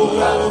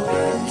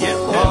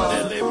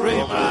yendele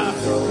brema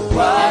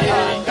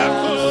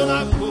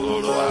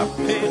nakuru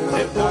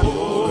apende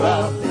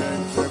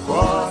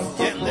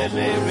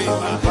yendele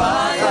brema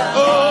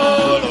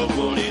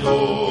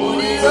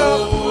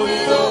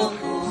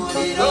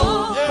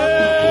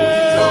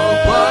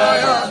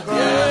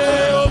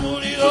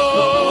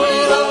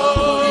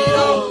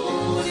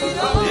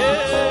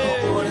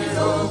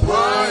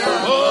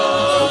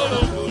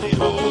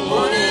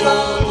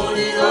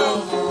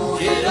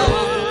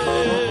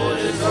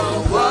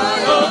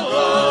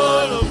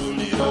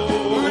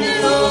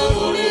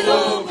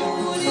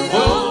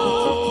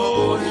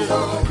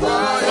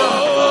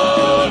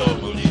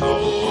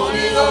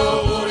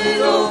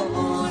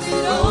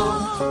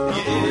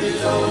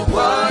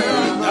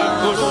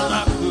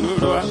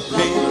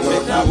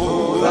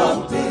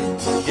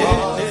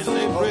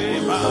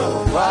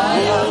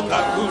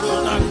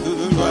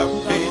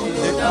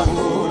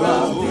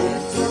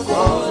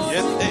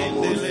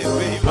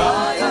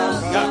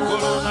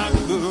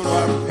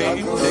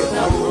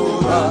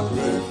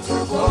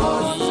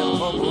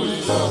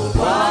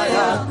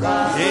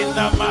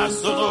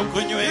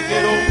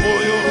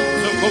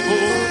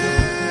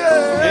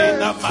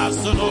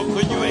Masono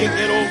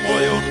kunywegera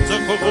omwoyo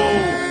ntokobo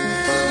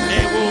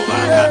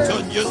nebubanga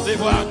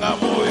tojjuzibwanga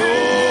mwoyo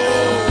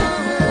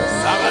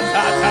saba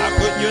taata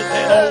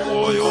kunywegera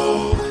omwoyo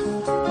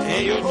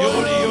eyo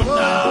gy'oli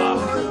yonna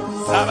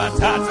saba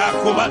taata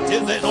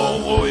kubatize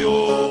n'omwoyo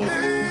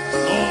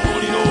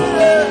n'omuliro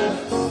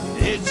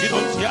ekiro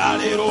kya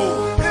leero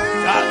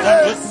taata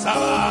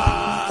tusaba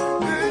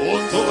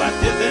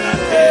otubatize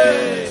nate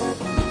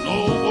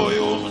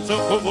n'omwoyo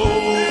omutokobo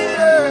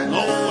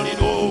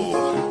n'omuliro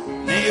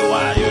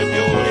newayo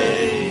gy'oli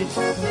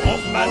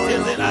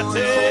ombatize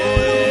nate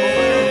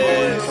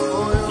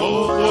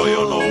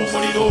n'omwoyo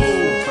n'omuliro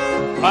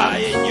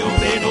baye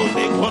ennyumba eno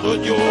n'emikono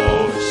gyo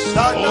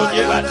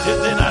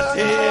ogyebatize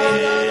nate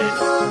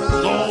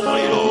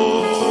n'omuliro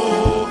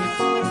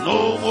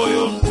n'omwoyo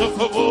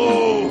omutukuvu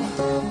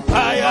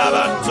baye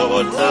abantu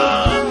bonna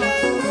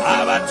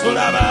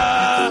abatulaba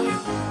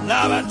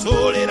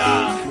n'abatuulira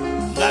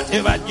nga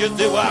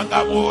tebajjuzibwanga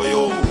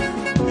mwoyo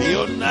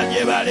byonna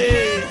gye bale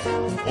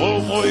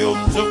omwoyo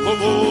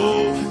omutukuvu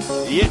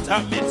yeta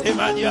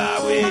mitima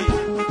gyabwe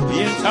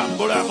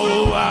yetambulamu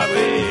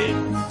bwabwe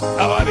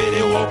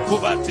awabeerewo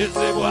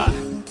okubatizibwa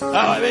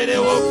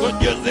awabeerewo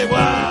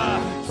okujjuzibwa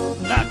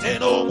nate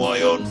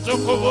n'omwoyo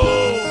omutukuvu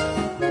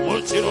mu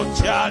kiro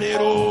kya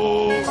leero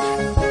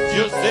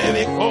jjuza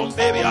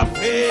ebikombe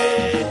byaffe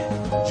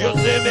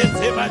jjuza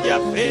emitima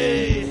gyaffe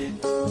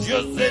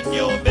jjuza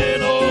ennyumba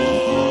eno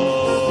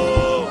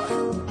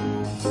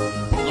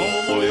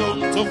n'omwoyo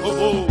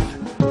omutukuvu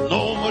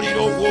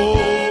n'omuliro gwo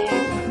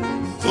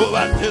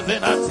tubatize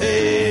nate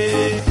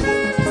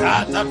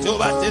taata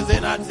tubatize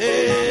nate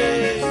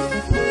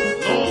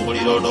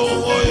n'omuliro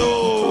n'omwoyo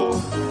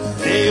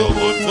eyo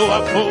omuntu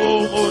waffe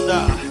omunda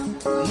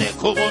ne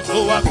ku muntu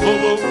waffe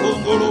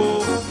obukungulu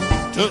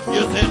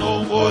tujjuze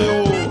n'omwoyo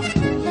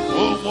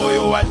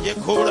omwoyo wajje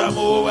ku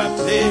bulamu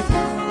bwaffe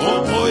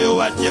omwoyo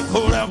wajje ku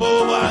bulamu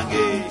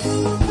bwange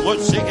mu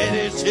kigero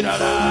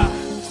ekirala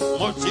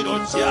mu kiro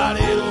kya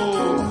leero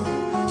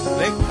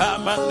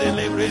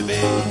lekamandelebebe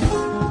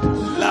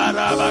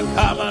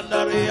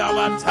larabakamandare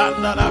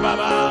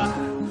amatandalababa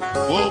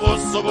oba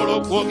osobola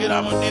okwogera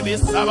mu nnimi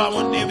saba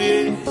mu nnimi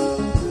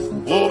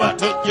oba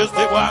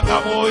tojjuzibwanga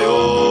mwoyo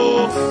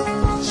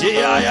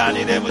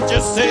kiyayanire mu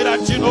kiseera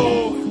kino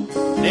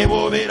ne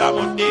bw'obeera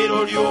mu ddiiro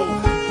lyo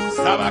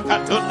saba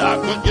katonda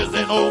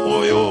akujjuze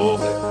n'omwoyo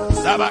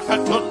saba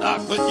katonda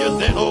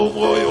akujjuze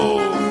n'omwoyo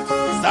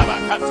saba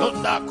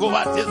katonda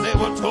akubatize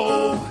buto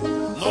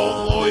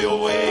n'omwoyo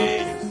we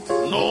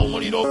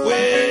n'omuliro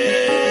gwe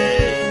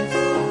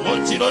mu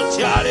kiro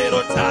kya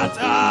leero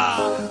taata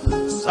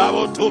saba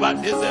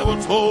otubatize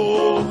buto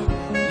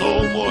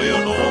n'omwoyo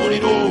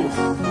n'omuliro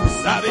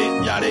saba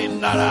enjala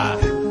endala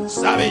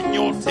saba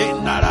ennyonta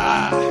endala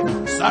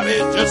saba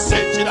ekyosa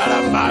ekirala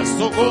mu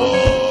maaso go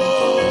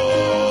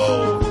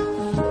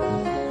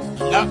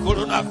nga ku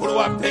lunaku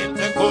lwa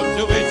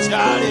pentekooti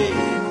bwekyali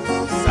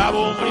saba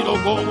omuliro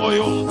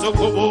gw'omwoyo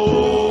omutukuvu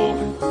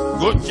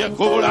gujje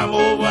ku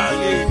bulamu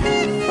bwange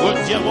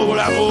gujje mu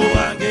bulamu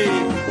bwange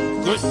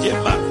gujje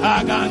mu maka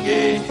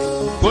gange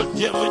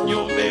gujje mu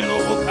nnyumba eno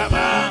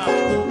mukama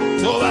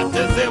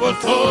tubatize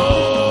buto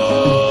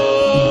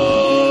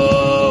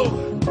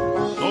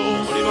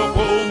omuliro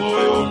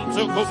gw'omwoyo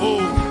omutukuvu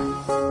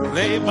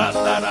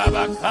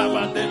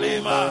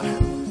lemandarabakamandelema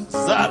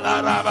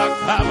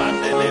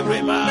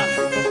zalarabakamandelema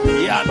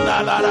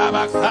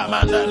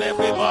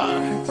yandalarabakamandelema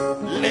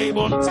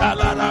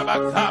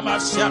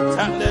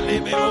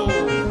lebontalarabakamashatandelemo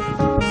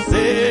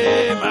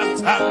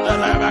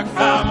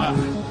zematandalabakama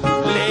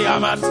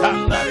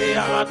Yamatandari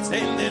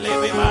Yamatende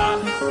Lebima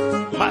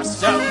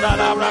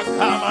Mashandara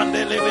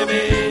Brakamande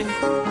Lebebe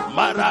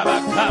Maraba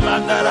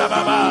Kamandara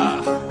Baba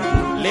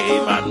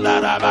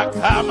Lemandara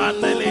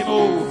Bakamande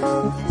Lebu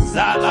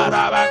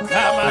Zalaraba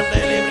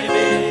Kamande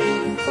Lebebe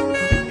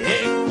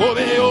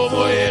Ekobe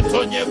Oboe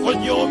Tonye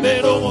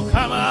Konyomero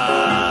Mukama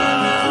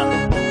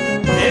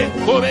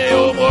Ekobe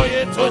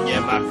Oboe Tonye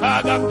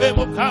Makaga Pe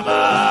Mukama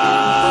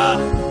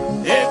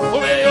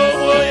Ekobe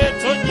Oboe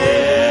Tonye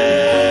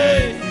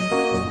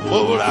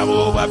Mubulabo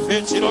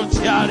Bafechiro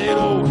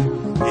Chialero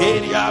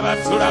Eri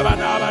Abaturaba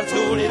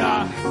Nabaturira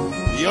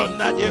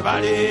Yonna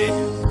Jebale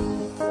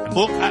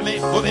Mukame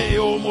Kobe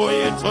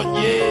Oboe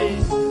Tonye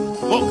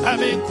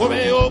Mukame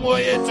Kobe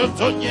Oboe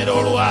Tonye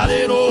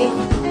Lolwalero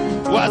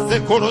Twaze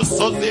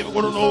Korosoze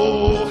Bruno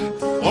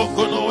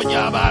Okono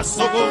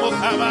Nyabasogo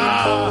Mukama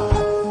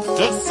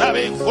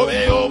Tosabe Kobe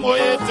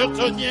Oboe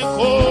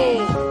Tonyeko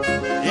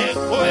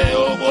Ekobe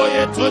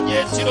Oboe Tonye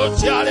Chiro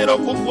Chialero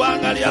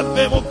Kugwanga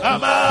Lyaffe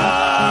Mukama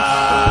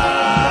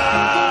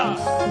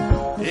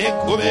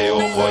Ekobe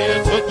Oboe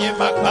Tonye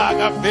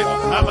Makaga Ffe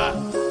Mukama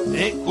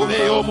Ekobe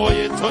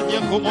Oboe Tonye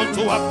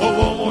Kumuntu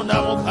Wakobo Muna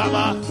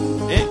Mukama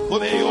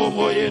Ekobe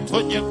Oboe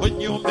Tonye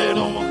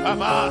Kunyumbero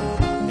Mukama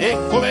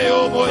Ekobe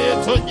Oboe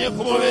Tonye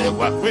Kumubere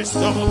kwa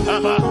Kristo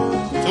Mukama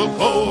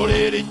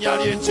Tukowole erinnya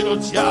ly'ekiro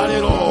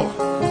kyalero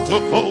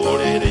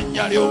Tukowole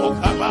erinnya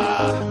ly'Omukama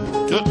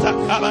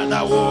Tutakaba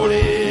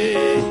nawole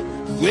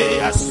gwe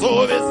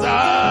yasoobeza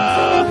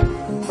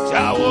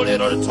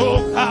kyawolero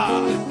lituuka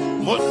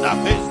mu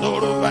nnaku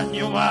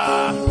ez'oluvannyuma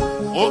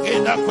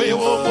ogenda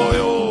kwewa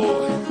omwoyo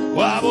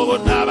wabo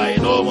bonna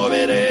abalina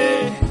omubere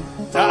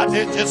taata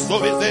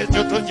ekyesuubiza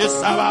ekyo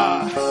tugisaba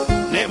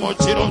ne mu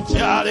kiro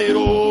kya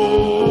leero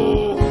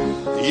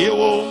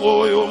yewa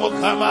omwoyo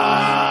Mukama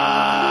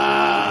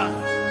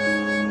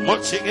mu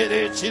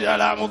kigere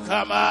ekirala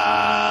Mukama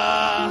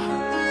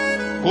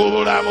ku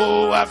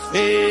bulamu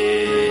bwaffe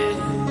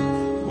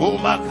ku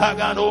maka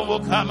gano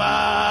Mukama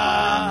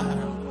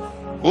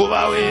ku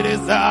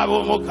baweereza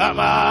abo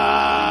Mukama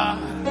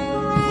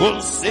ku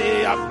nsi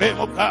yaffe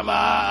Mukama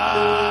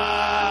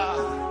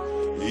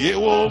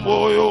yewa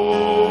omwoyo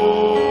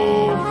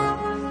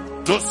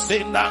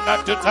tusinda nga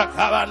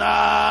tutakabana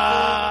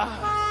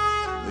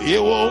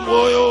yewa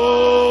omwoyo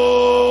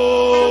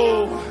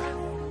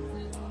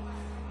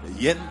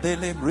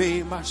yendele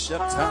brima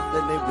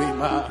shatandele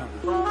brima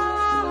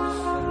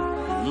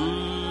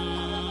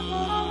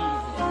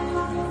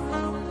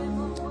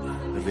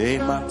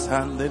brima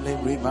tandele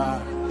brima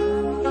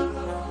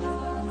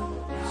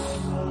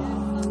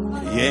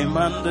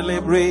yemandele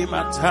brima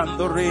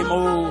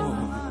tandoremo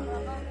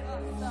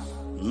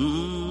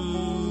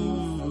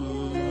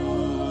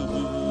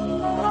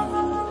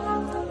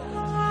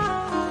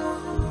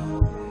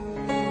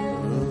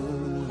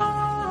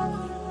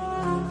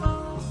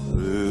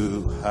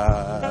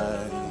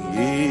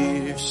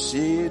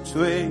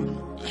Ishitwe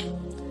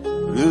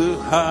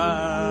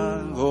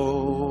Ruhango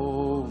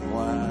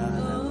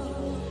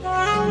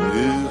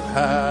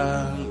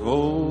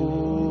Ruhango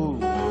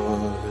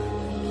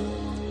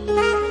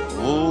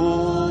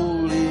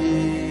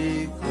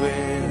Holy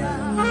Queen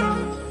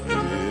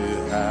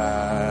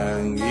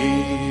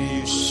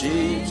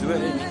Ruhangishitwe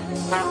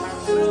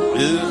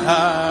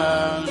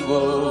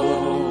Ruhango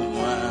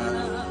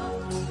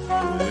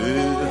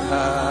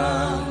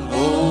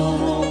Ruhango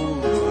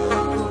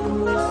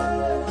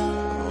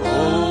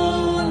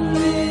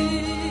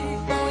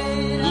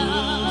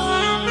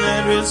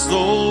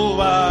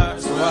Resolva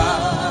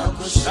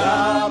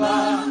Shaba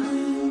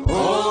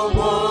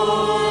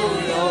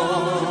Omoyo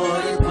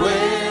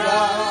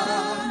Ikwera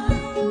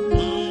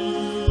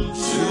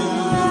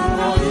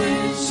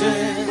Shumoishe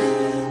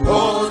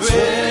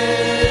Otweme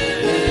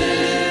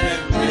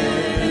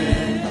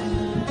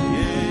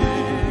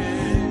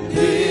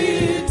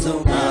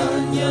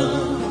Itomanya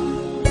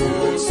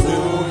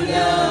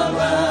Tusuya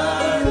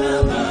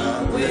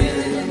Baramawe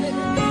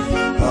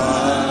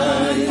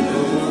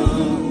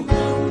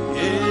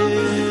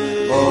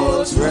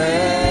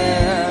Friend.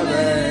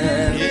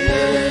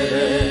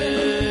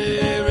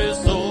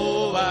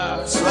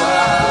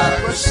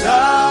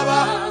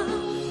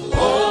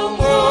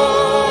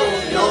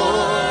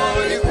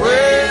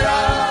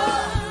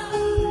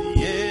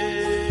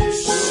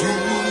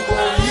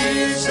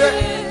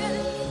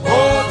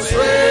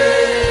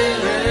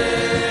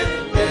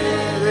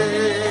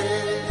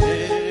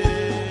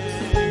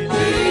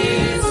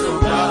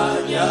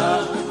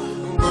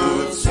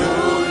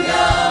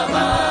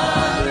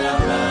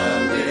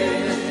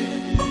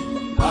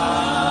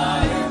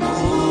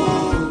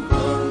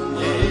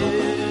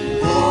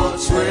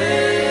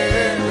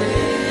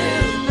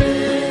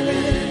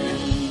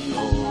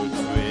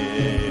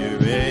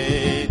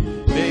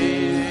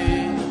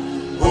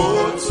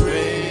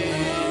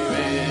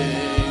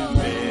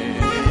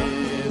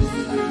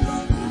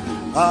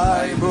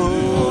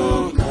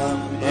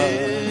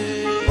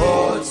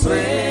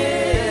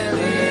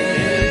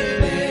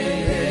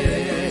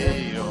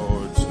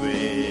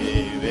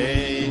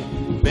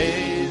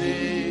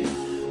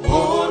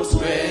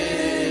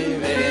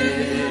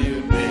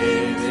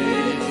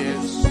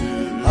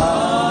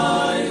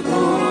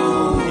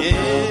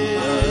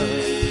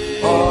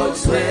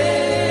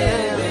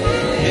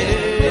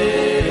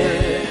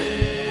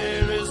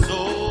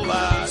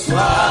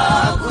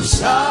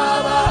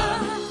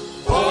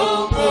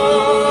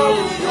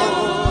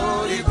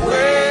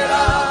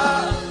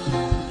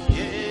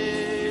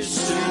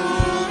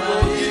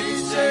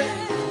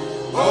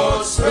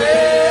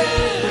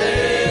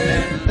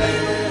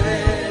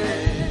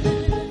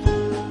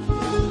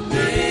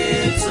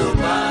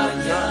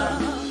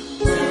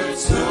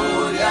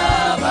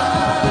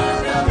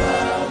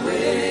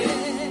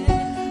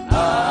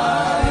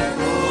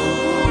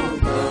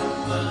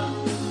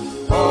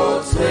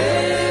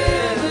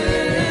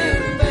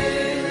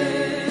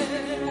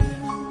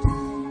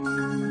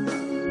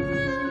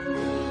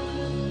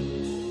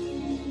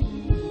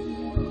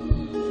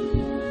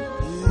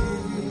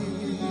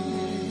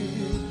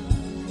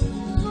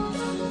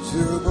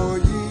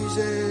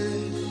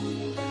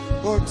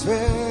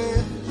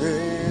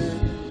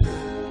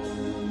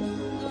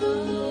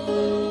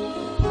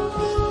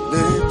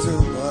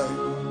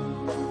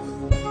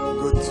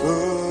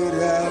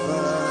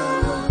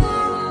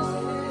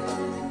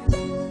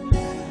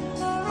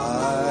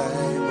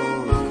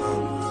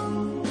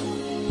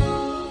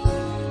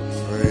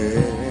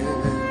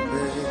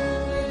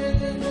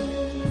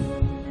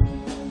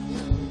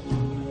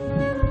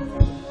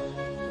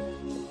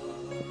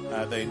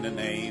 Father, in the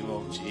name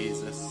of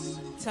Jesus,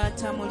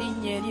 Tata mu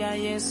linnya erya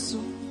Yesu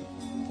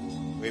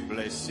we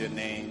bless your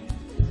name.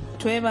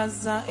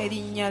 twebaza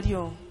erinnya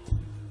lyo.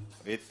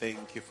 We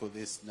thank you for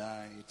this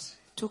night.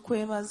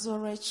 Tukwebaza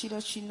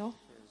olw'ekiro kino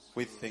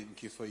We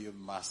thank you for your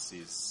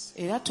mercies.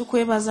 era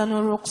tukwebaza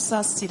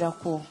n'olw'okusaasira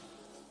kwo.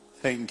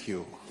 Thank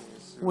you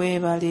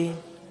Weebale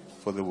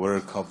for the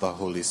work of the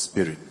Holy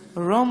Spirit.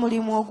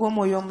 olw'omulimu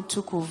ogw'Omwoyo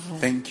Omutukuvu.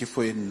 Thank you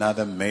for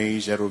another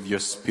measure of your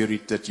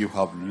Spirit that you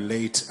have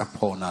laid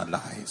upon our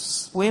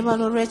lives.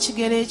 Weebale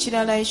olw'ekigero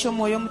ekirala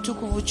eky'Omwoyo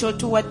Omutukuvu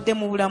ky'otuwadde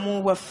mu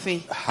bulamu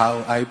bwaffe.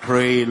 How I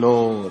pray,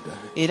 Lord,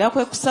 Era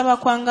kwe kusaba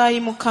kwange Ayi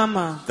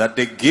Mukama that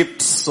the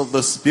gifts of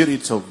the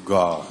Spirit of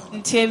God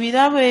nti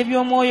ebirabo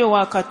eby'Omwoyo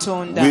wa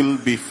Katonda will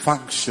be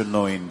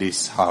functional in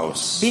this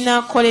house.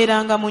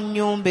 binaakoleranga mu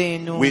nnyumba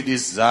eno. We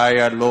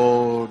desire,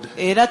 Lord,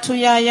 Era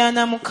tuyaayaana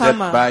that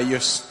Mukama by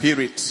your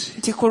Spirit,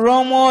 nti ku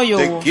lw'Omwoyo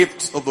the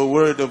gift of the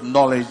word of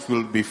knowledge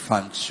will be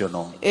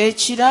functional.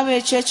 ekirabo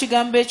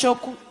eky'ekigambo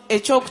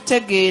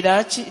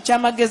ekyokutegeera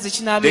ky'amagezi The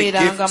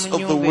kinaabeeranga gift mu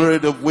of the nnyumba.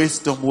 word of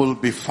wisdom will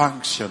be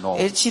functional.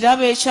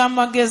 Ekirabo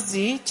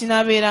eky'amagezi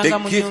kinaabeeranga The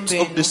mu gift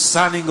nnyumba of eno.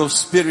 discerning of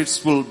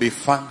spirits will be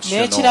N'ekirabo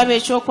functional.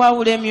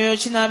 ekyokwawula emyoyo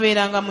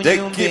kinaabeeranga mu The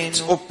nnyumba gift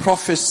eno. of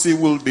prophecy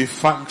will be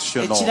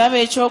functional. Ekirabo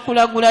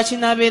ekyokulagula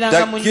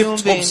kinaabeeranga mu The gift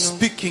nnyumba of eno.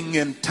 speaking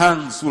in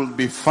tongues will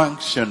be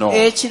functional.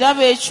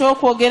 Ekirabo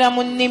ekyokwogera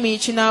mu nnimi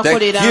The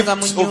kinaakoleranga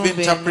mu gift of nnyumba eno.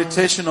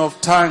 interpretation of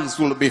tongues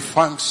will be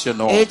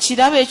functional.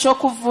 Ekirabo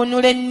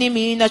eky'okuvvuunula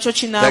ennimi nakyo The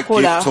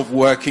kinaakola. gift of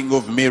working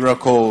of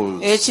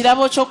miracles.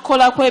 Ekirabo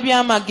ky'okukolako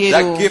ebyamagero.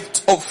 The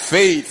gift of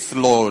faith,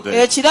 Lord.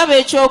 Ekirabo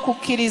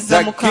ekyokukkiriza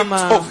The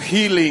Mukama. gift of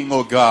healing,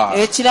 O God.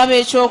 Ekirabo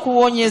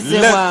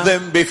eky'okuwonyezebwa. Let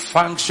them be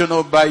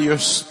functional by your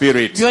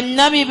Spirit.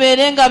 Byonna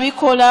bibeere nga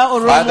bikola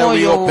Father,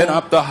 we olw'Omwoyo. open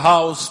up the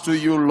house to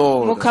you,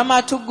 Lord.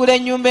 Mukama tuggula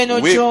ennyumba eno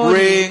We gy'oli.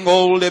 bring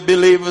all the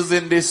believers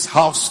in this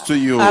house to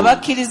you.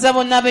 Abakkiriza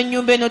bonna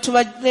ab'ennyumba eno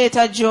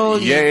tubaleeta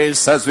gy'oli.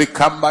 Yes, as we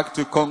come back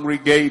to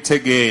congregate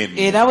again,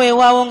 Era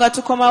weewaawo nga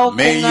tukomawo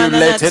may you kuŋŋaana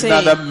let nate.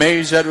 another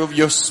measure of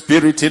your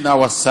Spirit in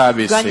our Ganya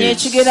services.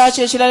 ekigera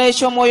kyo ekirala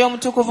eky'Omwoyo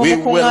Omutukuvu We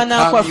mu kuŋŋaana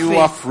welcome you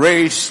kwaffe.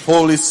 afresh,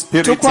 Holy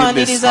Spirit, in this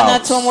Tukwaniriza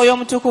nate house. Omwoyo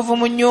Omutukuvu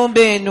mu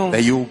nnyumba eno.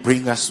 That you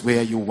bring us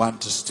where you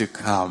want us to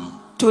come.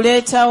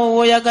 Tuleetawo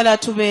w'oyagala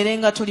tubeere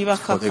nga tuli For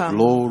the bakakamu.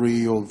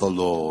 glory of the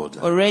Lord.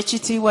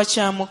 Olw'ekitiibwa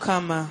kya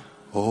Mukama.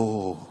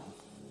 Oh,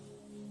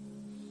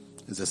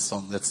 there's a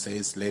song that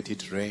says, let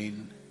it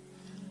rain.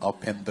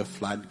 Open the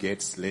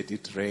floodgates, let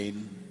it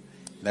rain.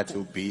 That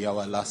will be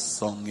our last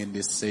song in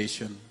this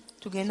session.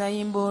 Tugenda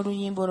yimba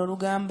oluyimba olwo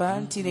lugamba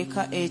nti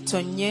leka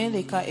etonnye,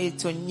 leka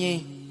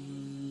etonnye.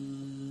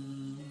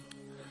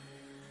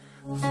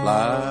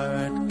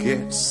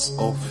 Floodgates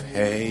of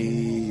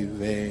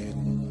heaven,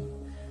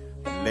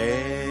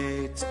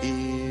 let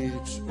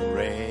it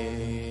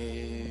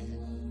rain.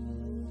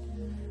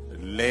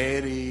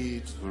 Let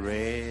it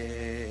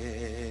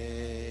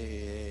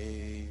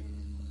rain.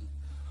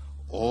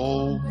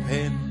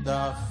 Open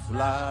the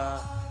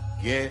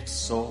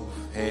floodgates of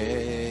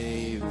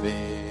heavens.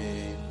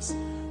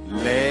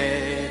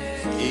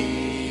 Let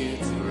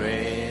it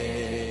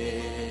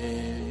rain.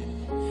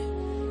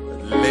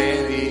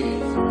 Let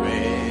it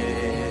rain.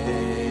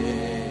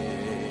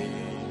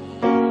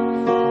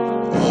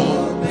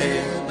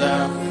 Open the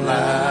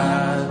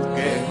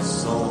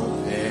floodgates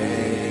of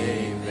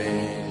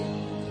heaven.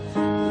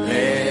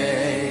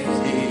 Let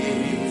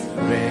it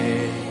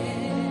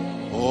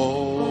rain.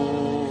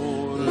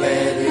 Oh,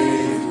 let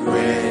it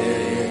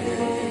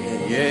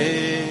rain.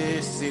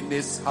 Yes, in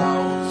this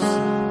house.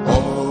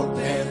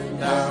 Open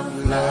the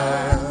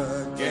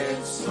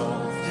floodgates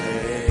of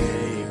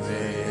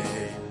heaven.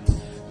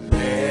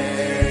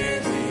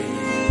 Let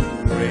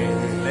it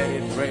rain. Let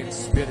it rain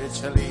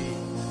spiritually.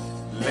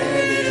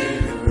 Let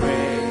it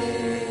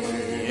rain.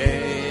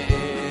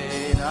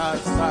 Yeah, in our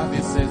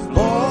services,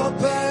 Lord.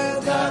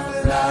 Open the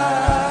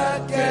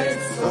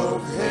floodgates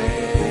of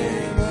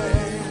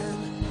heaven.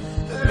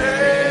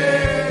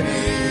 Let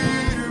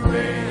it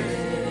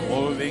rain.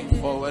 Moving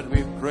forward,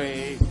 we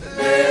pray.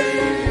 Let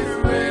it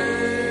rain.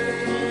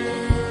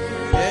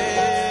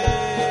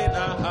 In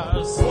our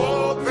house,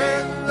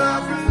 open the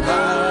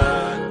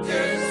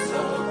floodgates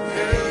of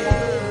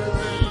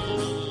heaven.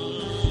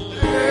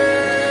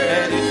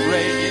 Let it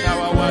rain in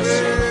our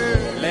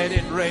worship. Let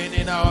it rain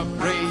in our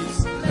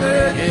praise.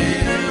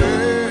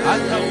 Yeah. As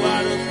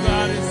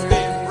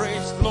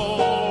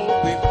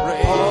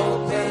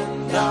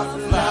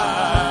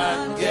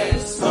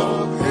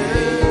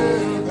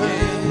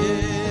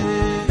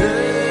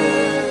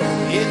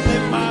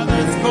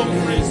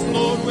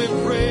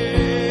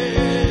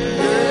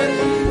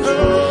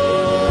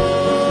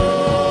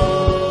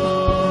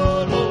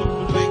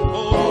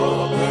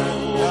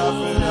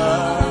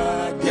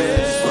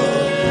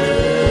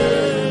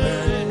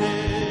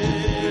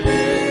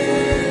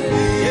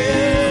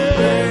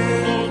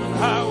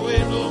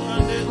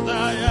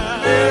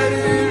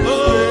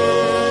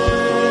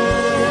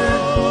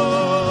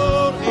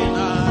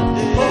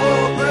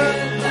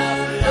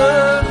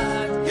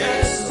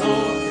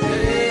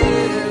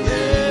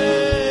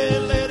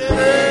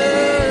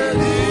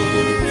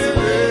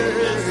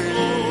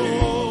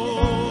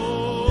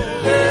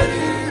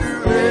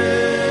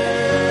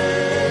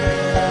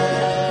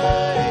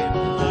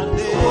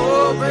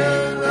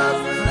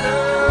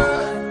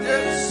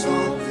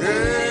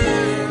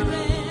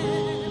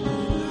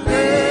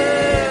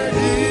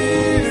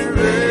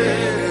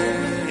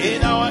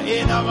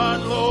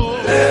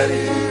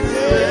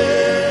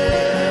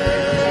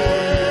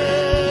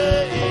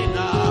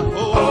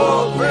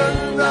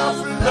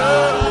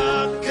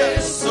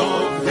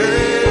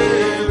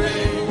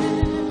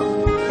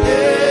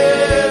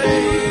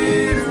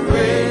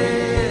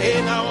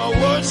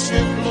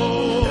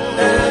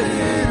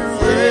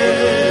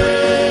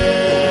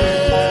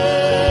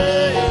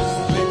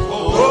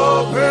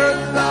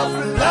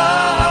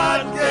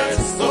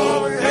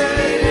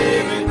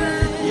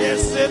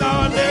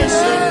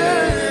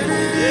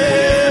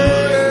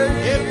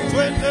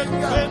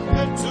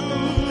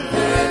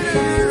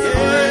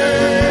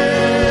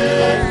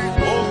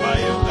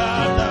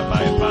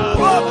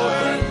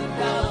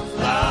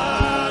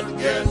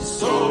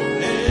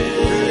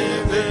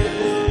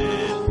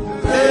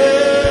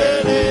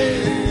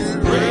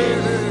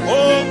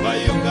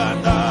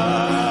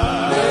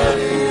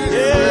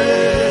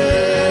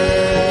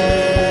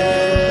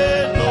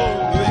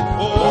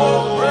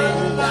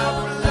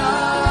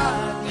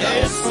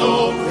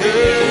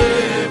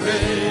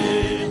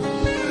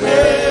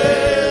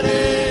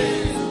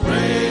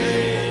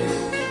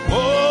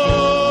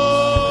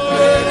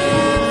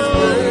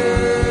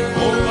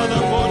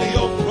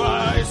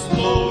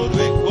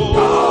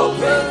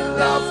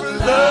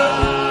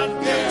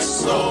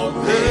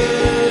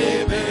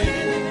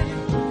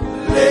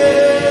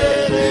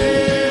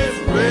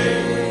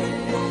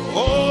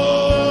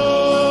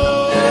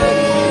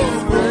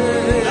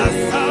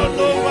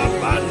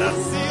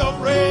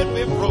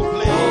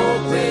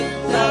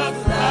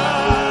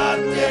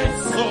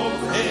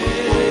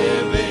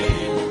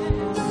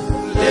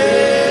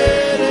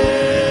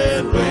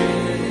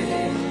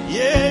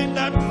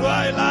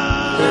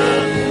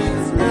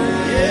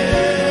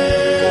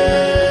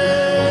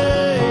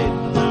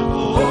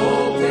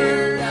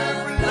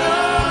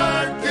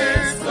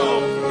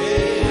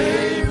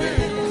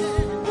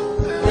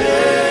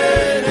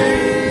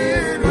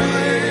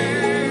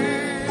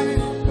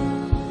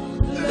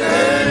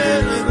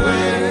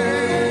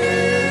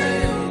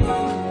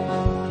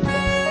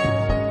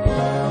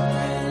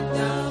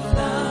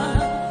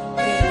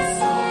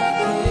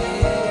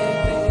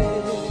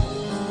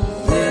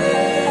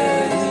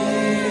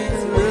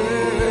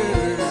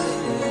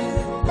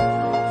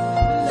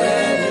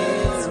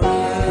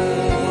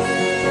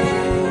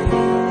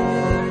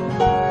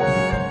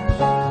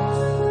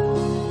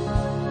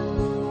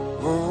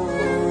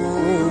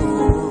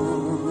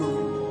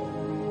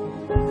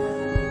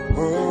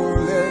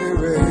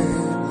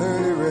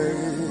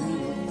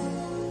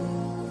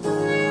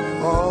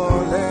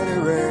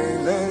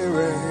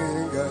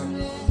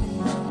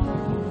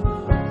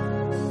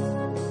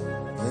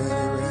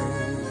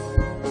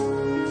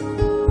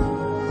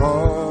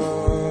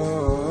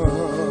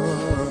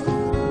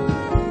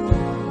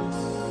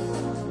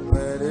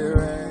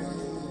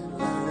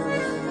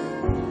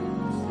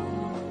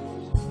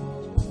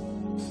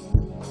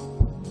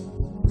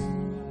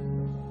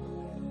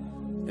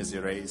As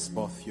you raise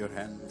both your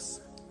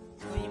hands,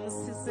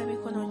 oyimusiza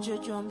emikono gyo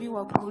gyombi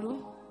waggulu.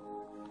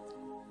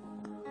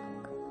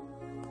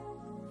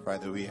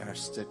 Father, we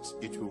ask that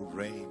it will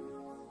rain.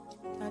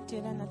 Ate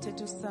era nate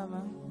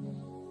tusaba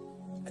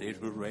That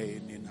it will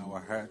rain in our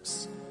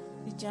hearts.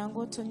 ijjangu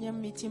otonye mu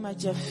mitima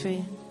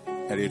gyaffe.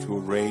 That it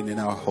will rain in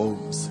our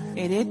homes.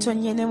 Era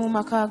etonye ne mu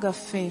maka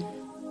gaffe.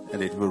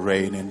 That it will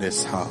rain in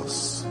this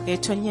house.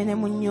 Etonye ne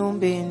mu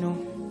nnyumba eno.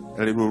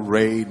 That it will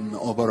rain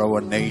over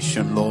our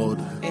nation, Lord.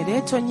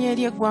 Era etonye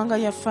eri eggwanga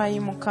lyaffe, Ayi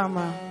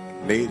Mukama.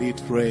 Let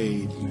it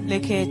rain.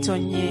 Leka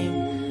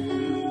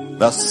etonye.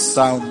 The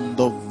sound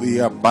of the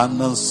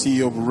abundance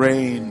of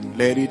rain,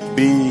 let it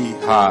be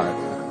heard.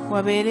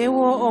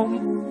 Wabeerewo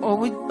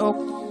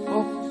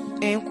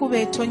enkuba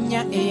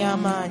etonnya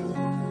ey'amaanyi.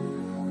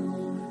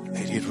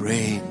 Let it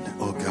rain,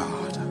 oh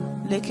God.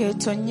 Leka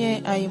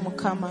etonye, Ayi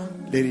Mukama.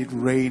 Let it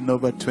rain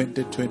over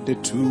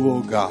 2022, oh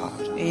God.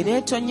 Era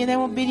etonye ne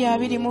mu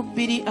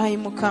 2022, Ayi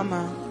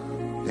Mukama.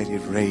 Let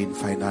it rain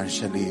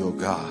financially, oh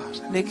God.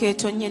 Leka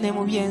etonye ne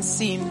mu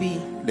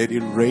by'ensimbi. Let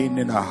it rain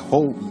in our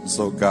homes,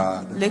 oh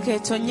God. Leka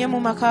etonye mu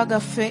maka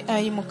gaffe,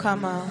 Ayi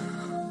Mukama.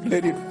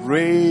 Let it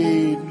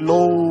rain,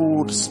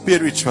 Lord,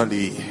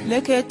 spiritually.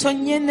 Leka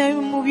etonye ne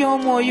mu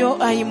by'omwoyo,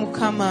 Ayi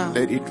Mukama.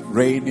 Let it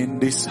rain in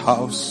this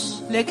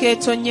house. Leka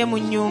etonye mu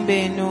nnyumba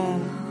eno.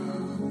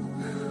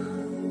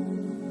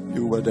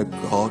 You are the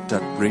God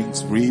that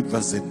brings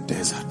rivers in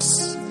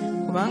deserts.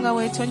 Kubanga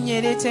weetonye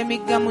ereeta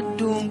emigga mu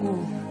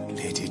ddungu.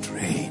 Let it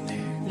rain.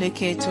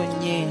 Leka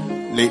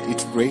etonye. Let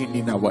it rain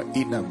in our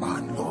inner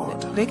man,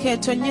 Lord. Leka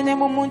etonye ne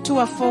mu muntu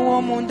waffe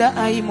ow'omunda,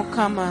 Ayi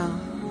Mukama.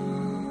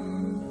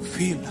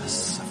 Fill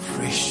us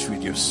afresh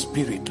with your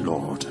spirit,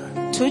 Lord,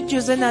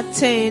 Tujjuze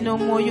nate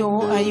n'omwoyo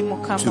wo, Ayi to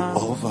Mukama.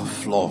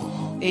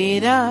 overflow.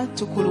 Era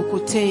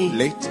tukulukute.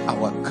 Let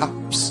our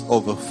cups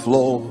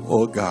overflow,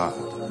 oh God.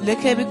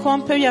 Leka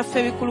ebikompe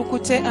byaffe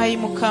bikulukute, Ayi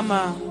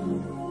Mukama.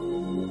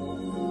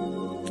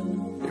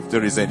 If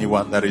there is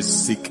anyone that is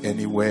sick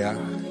anywhere,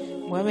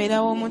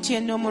 Wabeerawo omuntu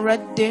yenna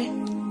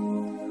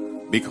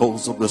omulwadde,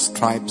 because of the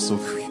stripes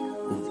of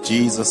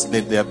Jesus,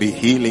 let there be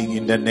healing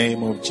in the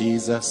name of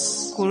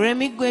Jesus. ku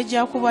lw'emiggo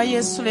egyakuba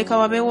Yesu, leka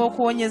wabeewo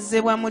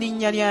okuwonyezebwa mu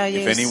linnya lya If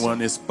Yesu.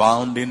 anyone is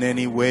bound in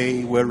any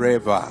way,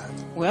 wherever,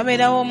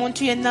 Wabeerawo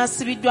omuntu yenna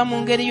asibiddwa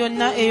mu ngeri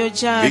yonna eyo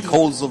gy'ali,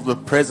 because of the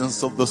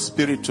presence of the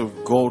Spirit of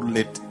God,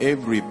 let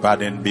every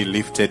burden be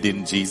lifted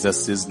in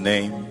Jesus'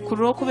 name. ku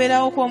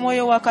lw'okubeerawo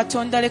kw'omwoyo wa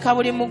Katonda, leka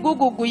buli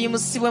mugugu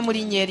guyimusibwe mu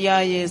linnya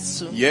erya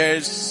Yesu.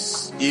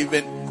 Yes,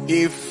 even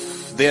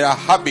if there are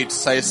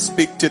habits, I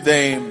speak to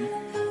them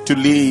to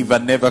leave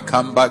and never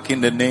come back in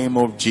the name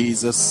of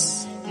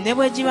Jesus. Ne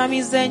bwe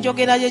gibamiza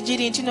enjogera gye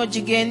giri nti no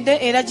gigende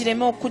era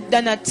gireme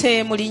okudda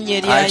nate mu linnya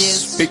erya I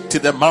Yesu. speak to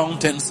the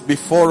mountains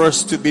before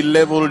us to be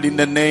leveled in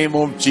the name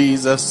of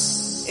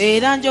Jesus.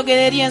 Era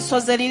njogera eri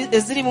ensozi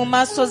eziri mu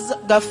maaso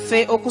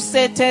gaffe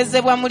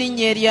okuseeteezebwa mu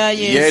linnya erya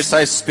Yesu. Yes,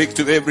 I speak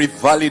to every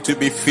valley to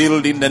be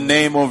filled in the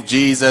name of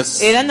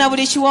Jesus. Era na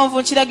buli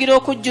kiwonvu nkiragira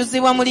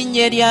okujjuzibwa mu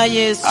linnya erya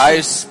Yesu.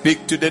 I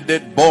speak to the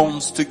dead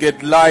bones to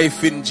get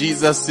life in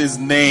Jesus'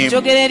 name.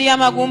 Njogera eri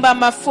amagumba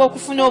amafu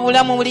okufuna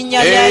obulamu mu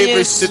linnya lya Every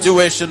Yesu.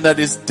 situation that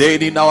is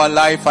dead in our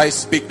life, I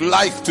speak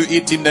life to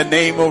it in the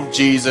name of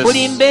Jesus.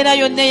 Buli mbeera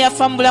yonna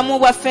eyafa mu bulamu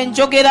bwaffe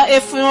njogera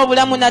efuna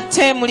obulamu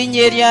nate mu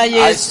linnya erya I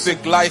Yesu.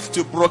 speak life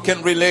to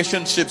broken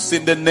relationships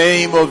in the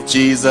name of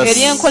Jesus.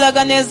 Eri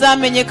enkolagana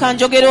ezamenyeka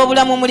njogera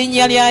obulamu mu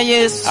linnya lya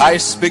Yesu. I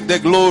speak the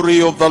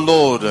glory of the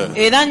Lord.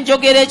 Era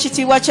njogera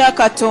ekitiibwa kya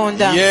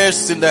Katonda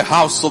Yes, in the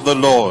house of the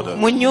Lord.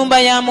 mu nnyumba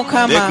ya The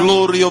Mukama.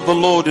 glory of the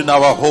Lord in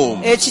our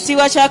home.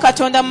 Ekitiibwa kya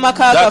Katonda mu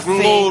maka The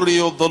gaffe. glory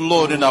of the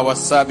Lord in our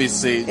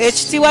services.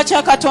 Ekitiibwa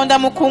kya Katonda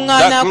mu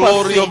kuŋŋaana The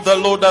glory kwaffe. of the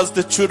Lord as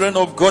the children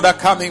of God are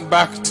coming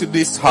back to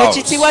this house.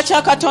 Ekitiibwa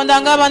kya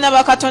Katonda ng'abaana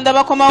ba Katonda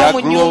bakomawo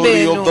mu The nnyumba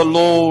glory of the eno.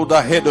 Lord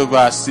ahead of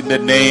us in the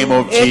name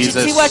of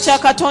Ekitiibwa Jesus. kya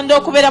Katonda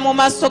okubeera mu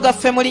maaso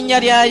gaffe mu linnya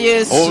lya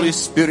Yesu. Holy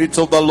Spirit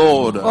of the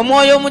Lord,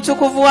 Omwoyo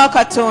omutukuvu wa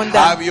Katonda,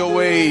 have your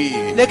way.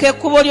 leka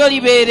ekkubo lyo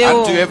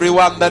libeerewo And to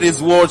everyone that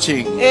is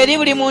watching eri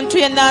buli muntu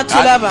yenna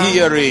atulaba and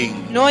hearing,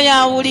 n'oyo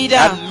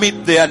awulira, and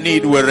meet their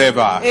need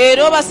wherever.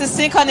 era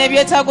obasisinkana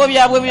ebyetaago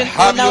byabwe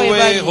Have byonna your we way,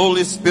 bali.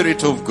 Holy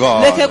Spirit of Leka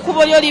God.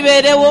 ekkubo lyo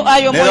libeerewo,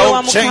 ayi Let omwoyo wa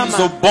all chains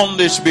Mukama. of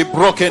bondage be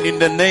broken in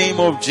the name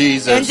of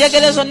Jesus.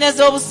 Enjegere zonna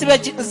ez'obusibe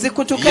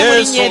zikutuke mu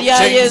Yes, linnya all erya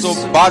chains Yesu.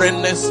 of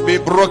barrenness be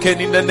broken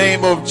in the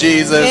name of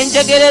Jesus.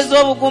 Enjegere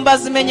ez'obugumba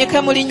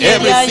zimenyeke mu linnya erya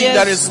Everything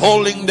that Yesu. is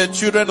holding the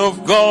children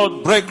of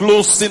God break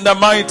loose in the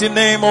mighty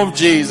name of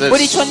Jesus.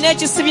 Buli kyonna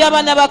ekisibya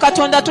abaana ba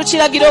Katonda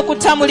tukiragira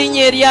okutta mu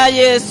linnya erya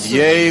Yesu.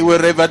 Yea,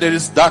 wherever there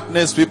is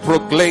darkness, we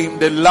proclaim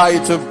the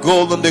light of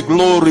God and the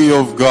glory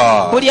of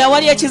God. Buli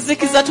awali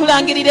ekizikiza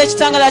tulangirira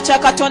ekitangala kya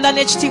Katonda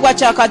n'ekitiibwa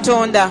kya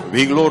Katonda.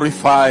 Be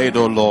glorified,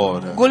 O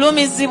Lord.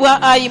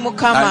 Gulumizibwa, ayi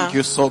Mukama. Thank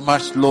you so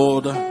much,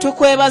 Lord.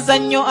 Tukwebaza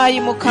nnyo, ayi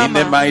In the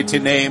Mukama, mighty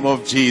name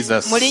of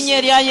Jesus. mu linnya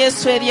erya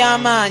Yesu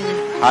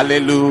ery'amaanyi.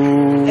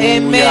 Hallelujah.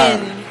 Amen.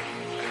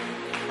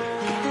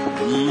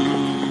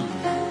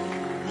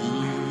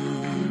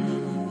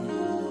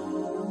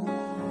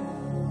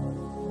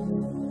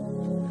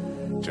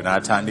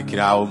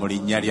 tunaatandikira awo mu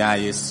linnya lya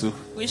Yesu.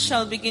 We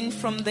shall begin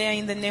from there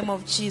in the name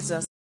of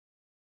Jesus.